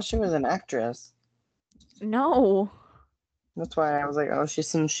 Oh, I thought she was an actress. No. That's why I was like, oh, she's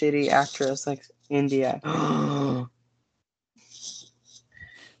some shitty actress like India.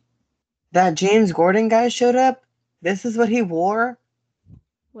 That James Gordon guy showed up. This is what he wore.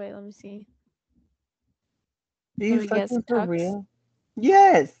 Wait, let me see. Are you Let me guess, fucking for tux? real?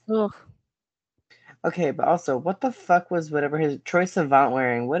 Yes. Ugh. Okay, but also, what the fuck was whatever his Troye Sivan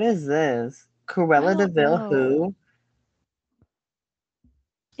wearing? What is this? Cruella don't DeVille? know.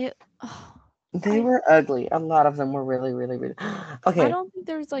 Who? They were ugly. A lot of them were really, really, really. Okay, I don't think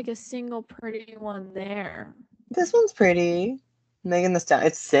there's like a single pretty one there. this one's pretty. Megan Thee Stallion.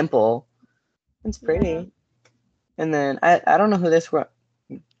 It's simple. It's pretty. Yeah. And then I don't know who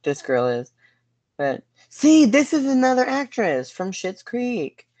this girl is, but see, this is another actress from Schitt's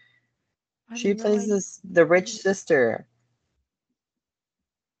Creek. I have She no plays idea. the rich sister.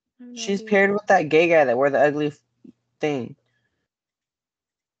 I have no She's idea. paired with that gay guy that wore the ugly thing.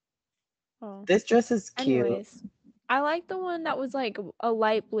 Oh. This dress is cute. Anyways, I like the one that was like a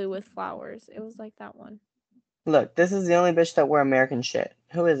light blue with flowers. It was like that one. Look, this is the only bitch that wore American shit.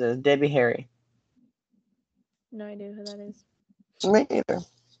 Who is this? Debbie Harry. No idea who that is. Me either.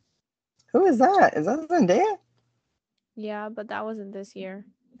 Who is that? Is that Zendaya? Yeah, but that wasn't this year.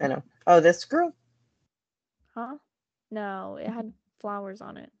 I know. Oh, this girl? Huh? No, it had flowers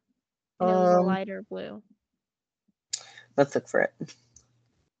on it. And it was a lighter blue. Let's look for it.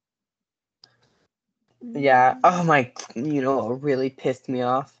 Yeah. Oh my, you know what really pissed me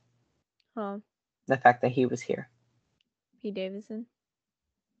off? Huh. The fact that he was here. Pete Davidson.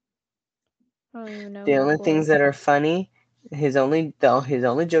 I don't even know The who only that things was. that are funny, his only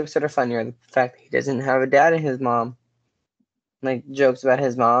jokes that are funny are the fact that he doesn't have a dad and his mom. Like jokes about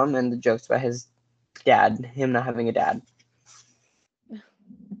his mom and the jokes about his dad, him not having a dad.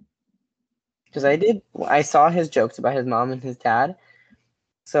 Because I saw his jokes about his mom and his dad.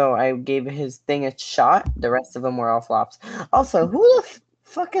 So I gave his thing a shot. The rest of them were all flops. Also, who the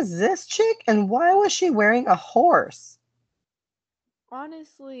fuck is this chick? And why was she wearing a horse?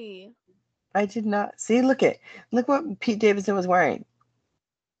 Honestly, I did not see. Look what Pete Davidson was wearing.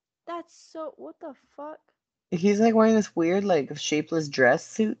 that's so. What the fuck? He's like wearing this weird like shapeless dress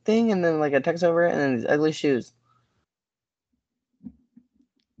suit thing, and then like a tux over it, and then these ugly shoes.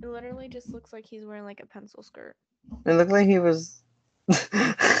 It literally just looks like he's wearing like a pencil skirt. It looked like he was.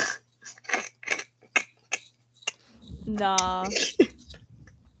 Nah.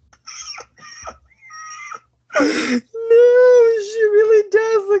 No, she really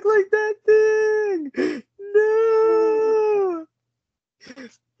does look like that thing. No,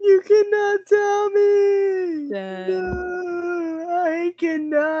 you cannot tell me. Then. No, I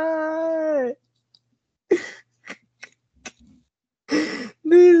cannot.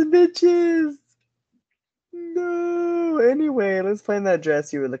 These bitches. No. Anyway, let's find that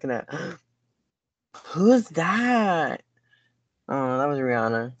dress you were looking at. Who's that? Oh, that was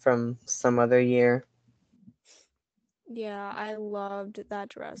Rihanna from some other year. Yeah, I loved that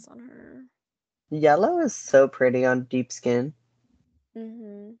dress on her. Yellow is so pretty on deep skin.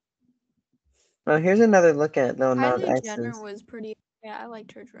 Mm-hmm. Oh, here's another look at no, not Kylie Jenner Essence. was pretty. Yeah, I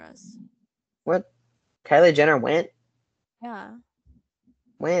liked her dress. What? Kylie Jenner went? Yeah,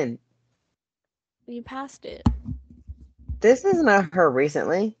 When? you passed it. This is not her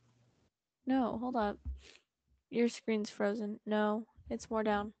recently. No, hold up. Your screen's frozen. No, it's more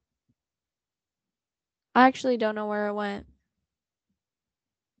down. I actually don't know where it went.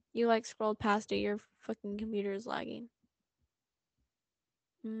 You like scrolled past it. Your fucking computer is lagging.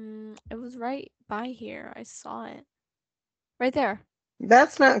 It was right by here. I saw it. Right there.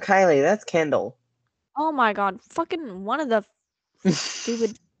 That's not Kylie. That's Kendall. Oh my god. Fucking one of the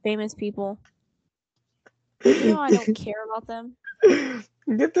stupid famous people. You know I don't care about them.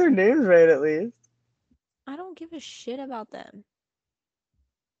 Get their names right at least. I don't give a shit about them.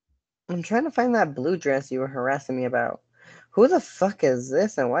 I'm trying to find that blue dress you were harassing me about. Who the fuck is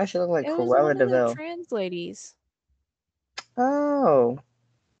this and why does she look like It was Cruella one of the DeVille? trans ladies. Oh.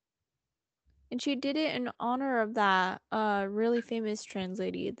 And she did it in honor of that really famous trans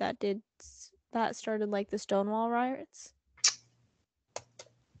lady that started like the Stonewall riots.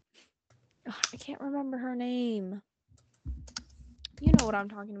 Ugh, I can't remember her name. You know what I'm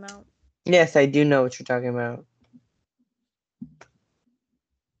talking about. Yes, I do know what you're talking about.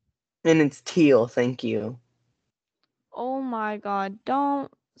 And it's teal, thank you. Oh my god,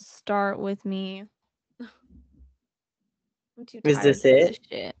 don't start with me. I'm too Is tired this for this it?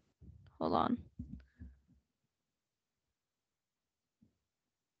 shit. Hold on.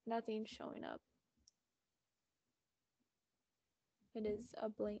 Nothing's showing up. It is a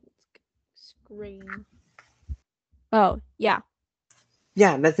blank screen. Oh, yeah.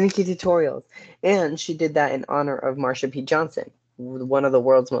 Yeah, that's Nikki Tutorials. And she did that in honor of Marsha P. Johnson, one of the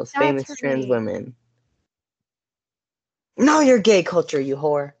world's most That's famous her trans name. women. No, you're gay culture, you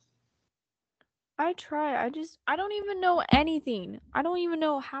whore. I try. I don't even know anything. I don't even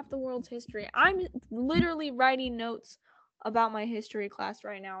know half the world's history. I'm literally writing notes about my history class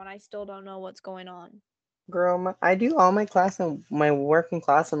right now, and I still don't know what's going on. Girl, I do all my class and my work in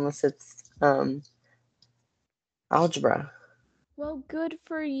class unless it's algebra. Well, good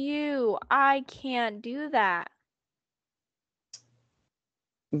for you. I can't do that.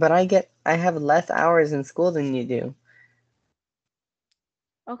 But I have less hours in school than you do.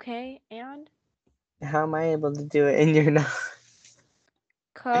 Okay, and? How am I able to do it and you're not?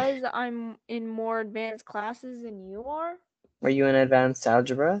 Because I'm in more advanced classes than you are? Are you in advanced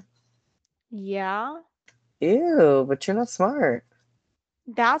algebra? Yeah, Ew, but you're not smart.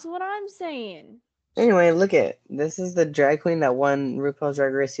 that's what I'm saying. Anyway, look at this is the drag queen that won RuPaul's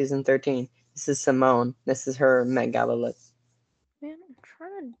Drag Race season 13. This is Simone. This is her Met Gala look. Man, I'm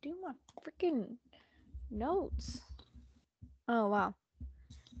trying to do my freaking notes. Oh, wow.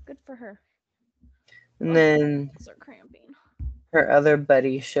 Good for her. And Oh, then my legs are cramping. Her other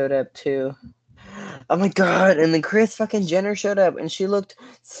buddy showed up too. Oh my god! And then Chris fucking Jenner showed up, and she looked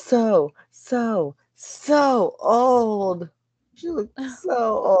so old. She looked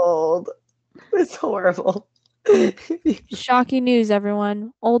so old. It's horrible. Shocking news,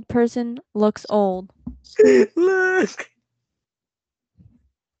 everyone. Old person looks old. Look.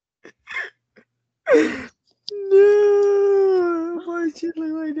 No, why did she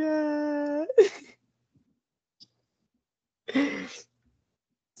look like that?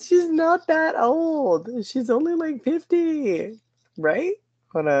 She's not that old. She's only like 50, right?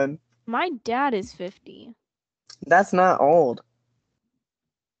 Hold on. My dad is 50. That's not old.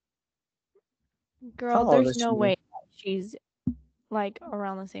 Girl, How old there's is no she? way she's like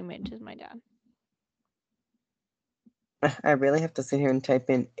around the same age as my dad. I really have to sit here and type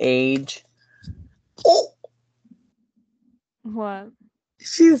in age. Oh, What?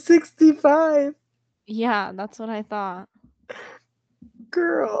 she's 65, Yeah, that's what I thought.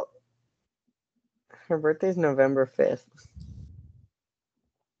 girl. Her birthday's November 5th.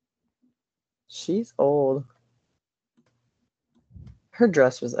 She's old. Her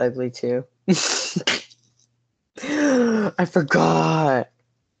dress was ugly too. I forgot.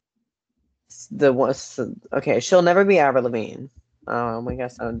 The was okay. She'll never be Avril Lavigne. I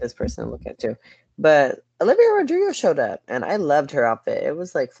guess this person to look at too. But Olivia Rodrigo showed up, and I loved her outfit. It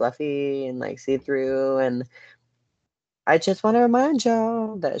was like fluffy and like see through. And I just want to remind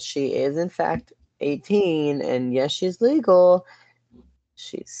y'all that she is in fact 18, and yes, she's legal.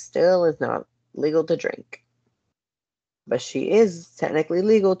 She still is not legal to drink, but she is technically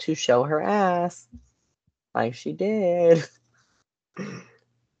legal to show her ass, like she did.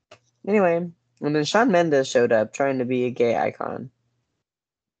 Anyway, and then Shawn Mendes showed up trying to be a gay icon.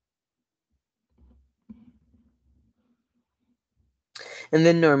 And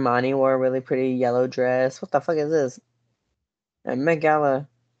then Normani wore a really pretty yellow dress. What the fuck is this? And Met Gala.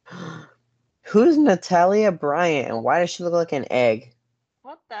 Who's Natalia Bryant and why does she look like an egg?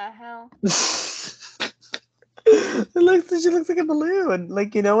 What the hell? She looks like a balloon.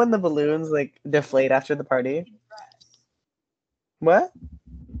 Like, you know when the balloons like deflate after the party? What?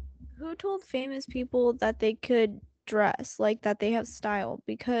 Who told famous people that they could dress, like that they have style?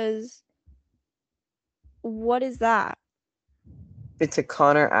 Because what is that? It's a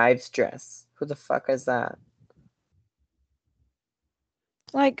Connor Ives dress. Who the fuck is that?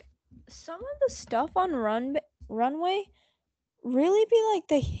 Like some of the stuff on runway really be like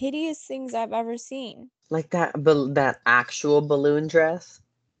the hideous things I've ever seen. Like that actual balloon dress?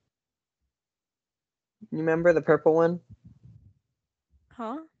 You remember the purple one?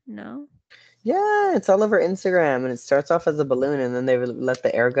 Huh? No. Yeah, it's all over Instagram, and it starts off as a balloon, and then they let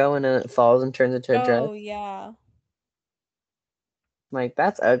the air go, and then it falls and turns into a dress. Oh yeah. Like,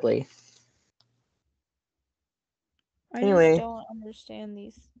 that's ugly. I Anyway. just don't understand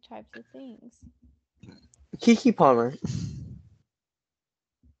these types of things. Keke Palmer.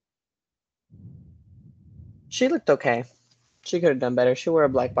 She looked okay. She could have done better. She wore a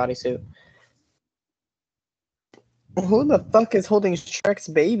black bodysuit. Who the fuck is holding Shrek's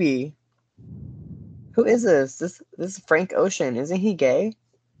baby? Who is this? This is Frank Ocean. Isn't he gay?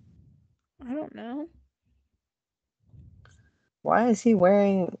 I don't know. Why is he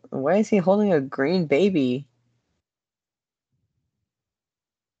holding a green baby?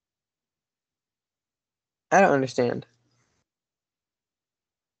 I don't understand.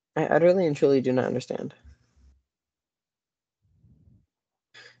 I utterly and truly do not understand.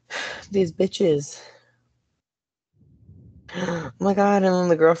 These bitches. Oh my god, and then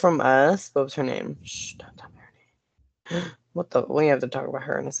the girl from Us, what was her name? Shh, don't tell me her name. We have to talk about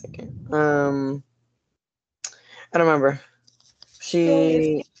her in a second. I don't remember.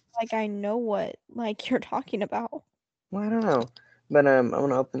 She Like I know what like you're talking about. Well, I don't know. But I'm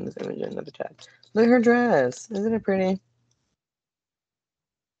gonna open this image in another tab. Look at her dress. Isn't it pretty?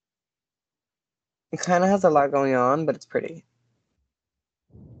 It kind of has a lot going on, but it's pretty.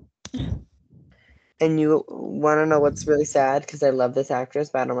 And you want to know what's really sad? Because I love this actress,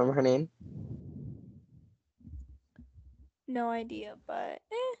 but I don't remember her name. No idea, but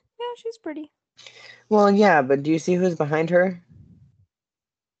yeah, she's pretty. Well, yeah, but do you see who's behind her?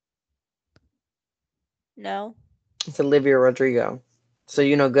 No. It's Olivia Rodrigo. So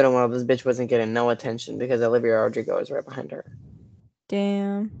you know good and well this bitch wasn't getting no attention because Olivia Rodrigo is right behind her.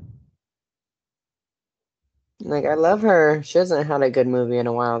 Damn. Like, I love her. She hasn't had a good movie in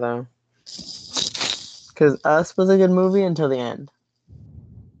a while, though. Because Us was a good movie until the end.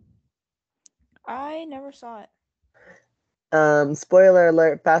 I never saw it. Spoiler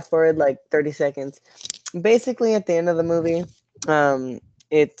alert, fast forward like 30 seconds. Basically, at the end of the movie,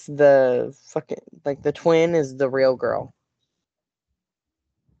 it's the fucking, like, the twin is the real girl.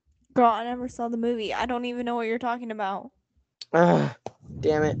 Girl, I never saw the movie. I don't even know what you're talking about. Ah,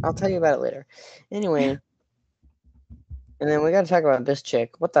 damn it. I'll tell you about it later. Anyway, and then we gotta talk about this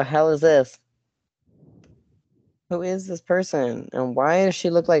chick. What the hell is this? Who is this person? And why does she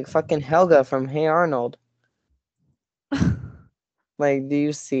look like fucking Helga from Hey Arnold? Like, do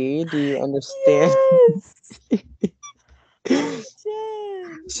you see? Do you understand? Yes. I'm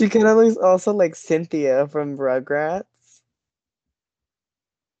dead. She kind of looks also like Cynthia from Rugrats.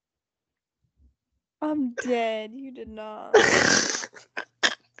 I'm dead. You did not.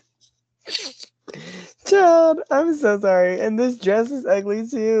 Child, I'm so sorry. And this dress is ugly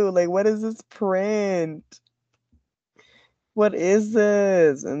too. Like, what is this print? What is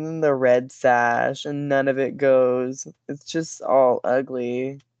this? And then the red sash, and none of it goes. It's just all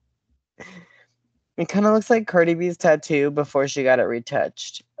ugly. It kind of looks like Cardi B's tattoo before she got it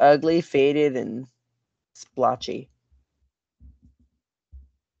retouched. Ugly, faded, and splotchy.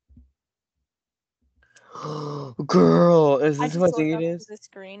 Girl, is I this just what looked it up to is? the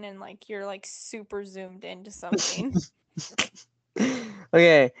screen and like you're like super zoomed into something.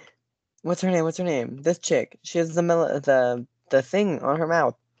 Okay, what's her name? What's her name? This chick. She has the thing on her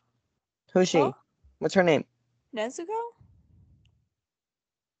mouth. Who's she? Huh? What's her name? Nezuko?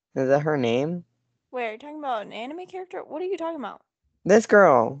 Is that her name? Wait, are you talking about an anime character? What are you talking about? This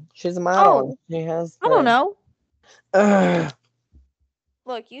girl. She's a model. Oh, She has I don't know. Ugh.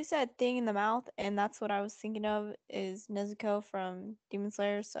 Look, you said thing in the mouth, and that's what I was thinking of is Nezuko from Demon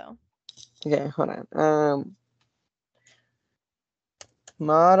Slayer, so. Okay, hold on.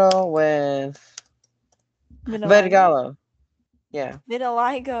 Model with Vergalo. Yeah.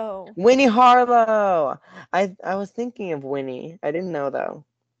 Vitiligo. Winnie Harlow. I was thinking of Winnie. I didn't know though.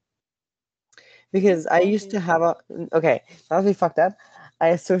 Because I used to have a okay, that would be fucked up. I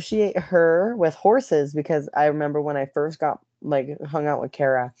associate her with horses because I remember when I first got like hung out with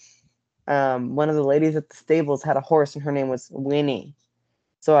Kara, one of the ladies at the stables had a horse and her name was Winnie.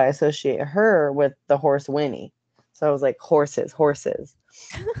 So I associate her with the horse Winnie. So I was like, horses, horses.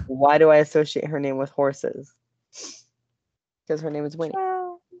 Why do I associate her name with horses? Because her name is Winnie.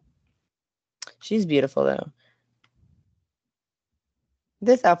 Well, She's beautiful though.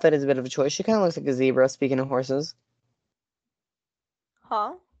 This outfit is a bit of a choice. She kind of looks like a zebra, speaking of horses.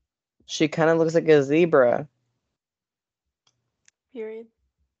 huh? She kind of looks like a zebra. Period.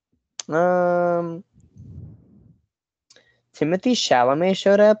 Timothy Chalamet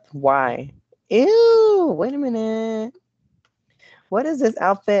showed up? Why? Ew, wait a minute. What is this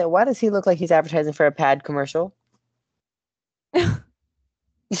outfit? Why does he look like he's advertising for a pad commercial? I'm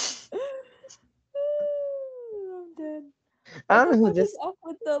dead. I What don't the know who fuck is this. up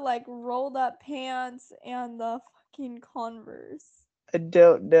with the like rolled up pants and the fucking Converse? I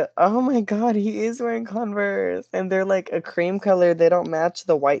don't know. Oh my god, he is wearing Converse. And they're like a cream color. They don't match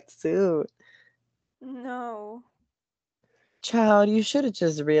the white suit. No. Child, you should have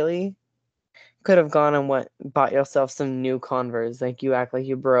just really could have gone and bought yourself some new Converse. Like you act like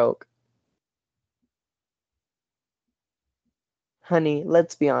you broke. Honey,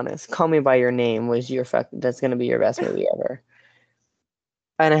 let's be honest. Call Me by Your Name was that's gonna be your best movie ever.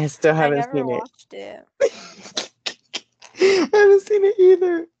 And I still I haven't never seen it. watched it. I haven't seen it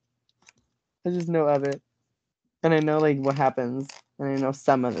either. I just know of it. And I know like what happens. And I know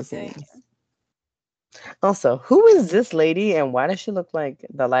some of the Same. scenes. Also, who is this lady and why does she look like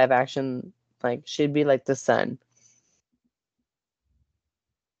the live action like she'd be like the sun?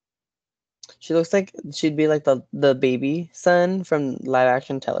 She looks like she'd be like the baby son from live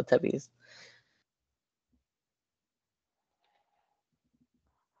action Teletubbies.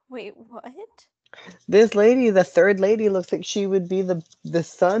 Wait, what? This lady, the third lady, looks like she would be the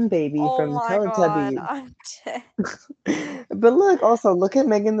sun baby Oh from my god, Teletubbies. I'm dead. But look, also look at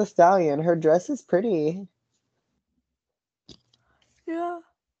Megan the Stallion. Her dress is pretty. Yeah.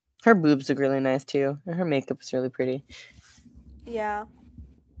 Her boobs look really nice too. And her makeup is really pretty. Yeah.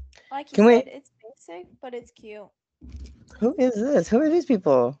 Like you Can we? said, it's basic, but it's cute. Who is this? Who are these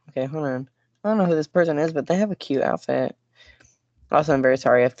people? Okay, hold on. I don't know who this person is, but they have a cute outfit. Also, I'm very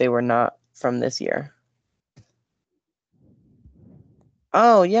sorry if they were not from this year.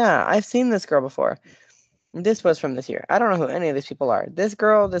 Oh, yeah, I've seen this girl before. This was from this year. I don't know who any of these people are. This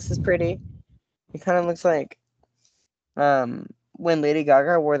girl, this is pretty. It kind of looks like when Lady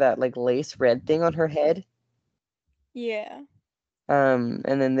Gaga wore that like lace red thing on her head. Yeah. And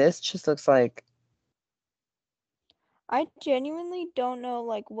then this just looks like I genuinely don't know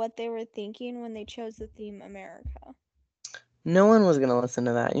like what they were thinking when they chose the theme America. no one was gonna listen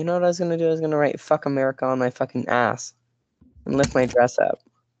to that. You know what I was gonna do? I was gonna write "fuck America" on my fucking ass and lift my dress up.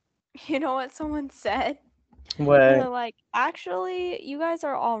 You know what someone said? And What? they're like, actually, you guys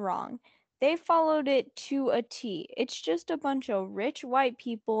are all wrong. They followed it to a T. It's just a bunch of rich white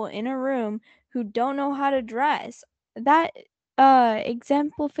people in a room who don't know how to dress. That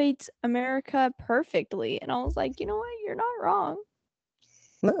exemplifies America perfectly. And I was like, you know what? You're not wrong.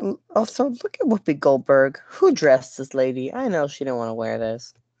 Also, look at Whoopi Goldberg. Who dressed this lady? I know she didn't want to wear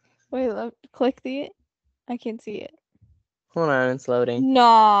this. Wait, click the. I can't see it. Hold on, it's loading.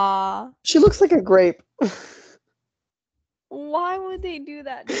 Nah. She looks like a grape. Why would they do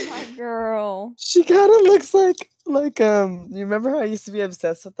that to my girl? She kind of looks like you remember how I used to be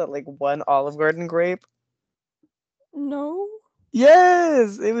obsessed with that like one Olive Garden grape? No.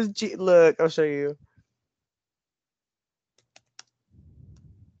 Yes, it was look, I'll show you.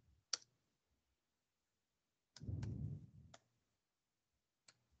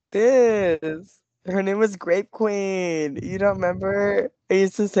 This. Her name was Grape Queen. You don't remember? I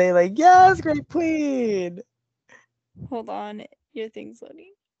used to say like, "Yes, Grape Queen." Hold on. Your thing's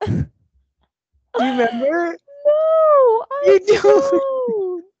loading. Do you remember? No, I You do.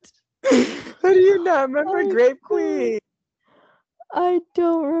 don't. How do you not remember I Grape don't. Queen? I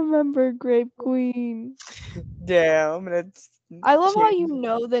don't remember Grape Queen. Damn, that's I love how you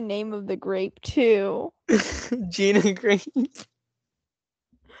know the name of the grape too. Gina Green.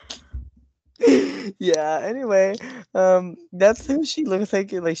 Yeah, anyway, that's who she looks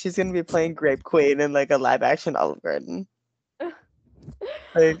like. Like she's gonna be playing Grape Queen in like a live action Olive Garden.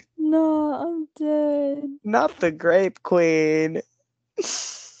 Like, No, I'm dead. not the Grape Queen.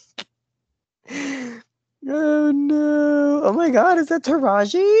 Oh no. Oh my god, is that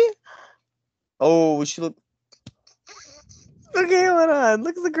Taraji? Oh, she look. Okay, hold on.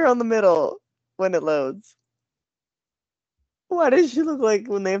 Look at the girl in the middle when it loads. Why does she look like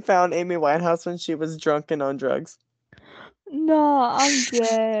when they found Amy Winehouse when she was drunk and on drugs? No, I'm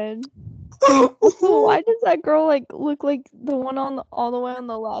dead. Also, why does that girl like look like the one on all the way on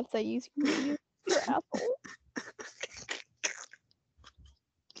the left that you your asshole?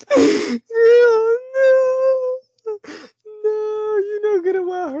 Girl, no. No, you know good and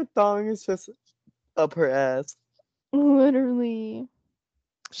well her thong is just up her ass. Literally.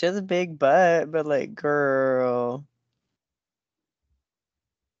 She has a big butt, but like, girl.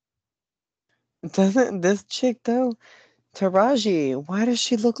 Doesn't this chick though? Taraji, why does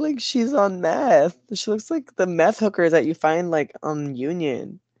she look like she's on meth? She looks like the meth hookers that you find like on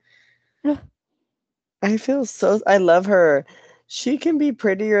Union. I love her. She can be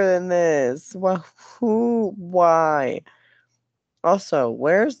prettier than this. Well, why? Also,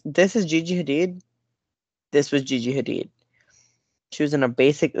 this is Gigi Hadid? This was Gigi Hadid. She was in a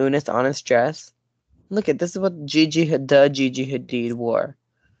basic Unis honest dress. Look at this is what Gigi Hadid wore.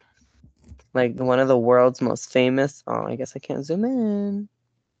 Like one of the world's most famous. Oh, I guess I can't zoom in.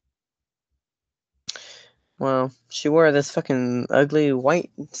 Well, she wore this fucking ugly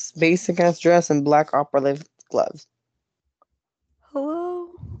white basic ass dress and black opera leaf gloves. Hello?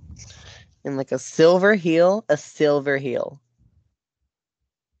 And like a silver heel.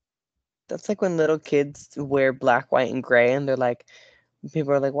 That's like when little kids wear black, white, and gray, and they're like,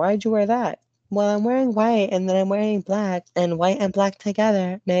 people are like, why'd you wear that? Well, I'm wearing white, and then I'm wearing black, and white and black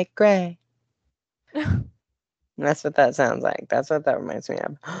together make gray. That's what that sounds like. That's what that reminds me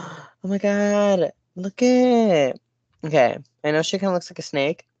of. Oh my god, look it. Okay, I know she kind of looks like a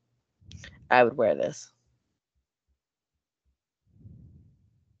snake. I would wear this.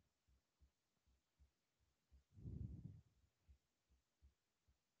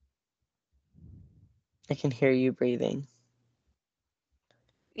 I can hear you breathing.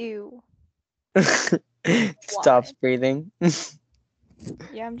 Ew. Stops breathing.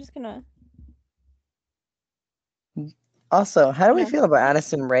 Yeah, I'm just gonna. Also, how do we Yeah. feel about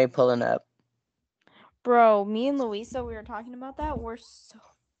Addison Rae pulling up? Bro, me and Luisa, we were talking about that. We're so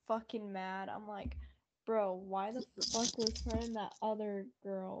fucking mad. I'm like, bro, why the fuck was her and that other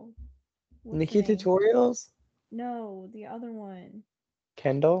girl? What's her Nikki name? Tutorials? No, the other one.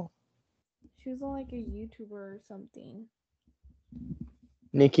 Kendall? She was like a YouTuber or something.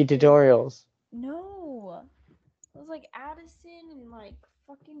 Nikki Tutorials. No. It was like Addison and like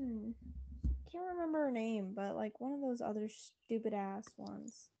fucking can't remember her name, but like one of those other stupid ass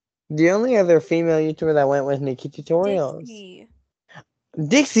ones. The only other female YouTuber that went was Nikki Tutorials. Dixie.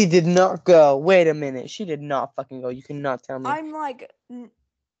 Dixie did not go. Wait a minute. She did not fucking go. You cannot tell me. I'm like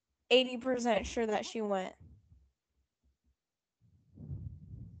 80% sure that she went.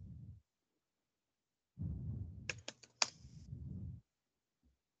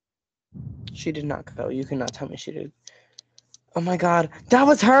 She did not go. You cannot tell me she did. Oh my god. That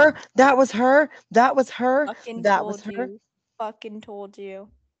was her. That was her. That was her. Fucking That told was her. you. Fucking told you.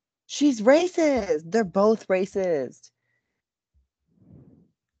 She's racist. They're both racist.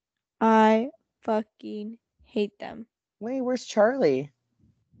 I fucking hate them. Wait, where's Charlie?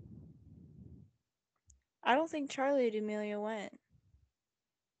 I don't think Charlie D'Amelio went.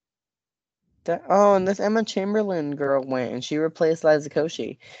 Oh, and this Emma Chamberlain girl went, and she replaced Liza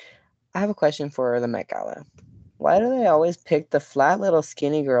Koshy. I have a question for the Met Gala. Why do they always pick the flat little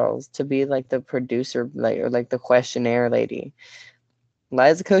skinny girls to be like the producer, or like the questionnaire lady?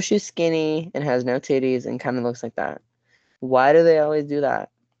 Liza Koshy's skinny and has no titties and kind of looks like that. Why do they always do that?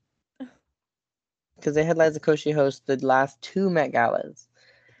 Because they had Liza Koshy host the last 2 Met Galas.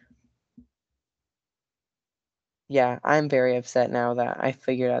 Yeah, I'm very upset now that I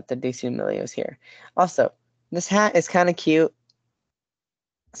figured out that Daisy D'Amelio is here. Also, this hat is kind of cute,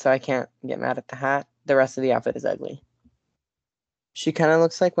 so I can't get mad at the hat. The rest of the outfit is ugly. She kind of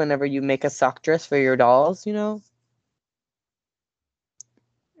looks like whenever you make a sock dress for your dolls, you know?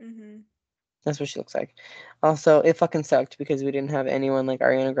 Mm-hmm. That's what she looks like. Also, it fucking sucked because we didn't have anyone like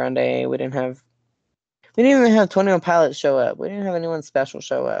Ariana Grande. We didn't even have 21 Pilots show up. We didn't have anyone special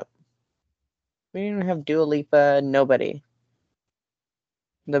show up. We didn't even have Dua Lipa, nobody.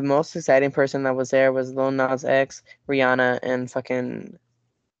 The most exciting person that was there was Lil Nas X, Rihanna, and fucking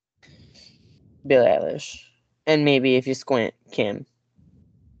Billie Eilish. And maybe, if you squint, Kim.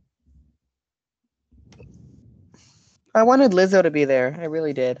 I wanted Lizzo to be there. I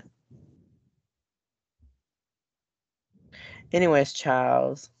really did. Anyways,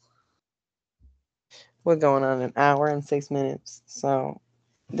 Charles. We're going on an hour and 6 minutes. So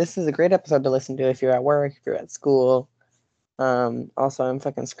this is a great episode to listen to if you're at work, if you're at school. Also, I'm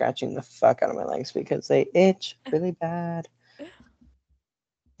fucking scratching the fuck out of my legs because they itch really bad.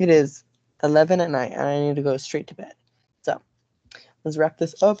 It is 11 at night and I need to go straight to bed. So let's wrap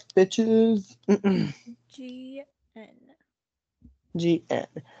this up, bitches. GN. GN.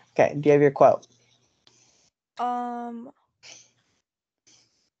 Okay, do you have your quote?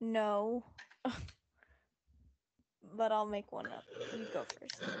 No. But I'll make one up. You go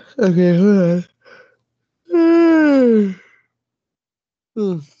first. Okay, hold on.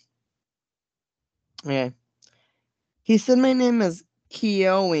 Okay. He said my name is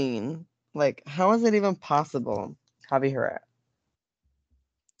Keowing. Like, how is it even possible? Javi Herrera.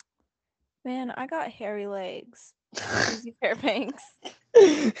 Man, I got hairy legs. Susie Fairbanks.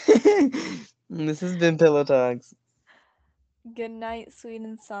 This has been Pillow Talks. Good night, sweet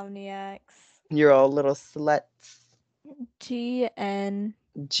insomniacs. You're all little sluts. GN.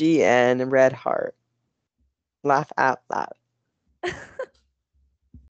 GN Red Heart. Laugh out loud.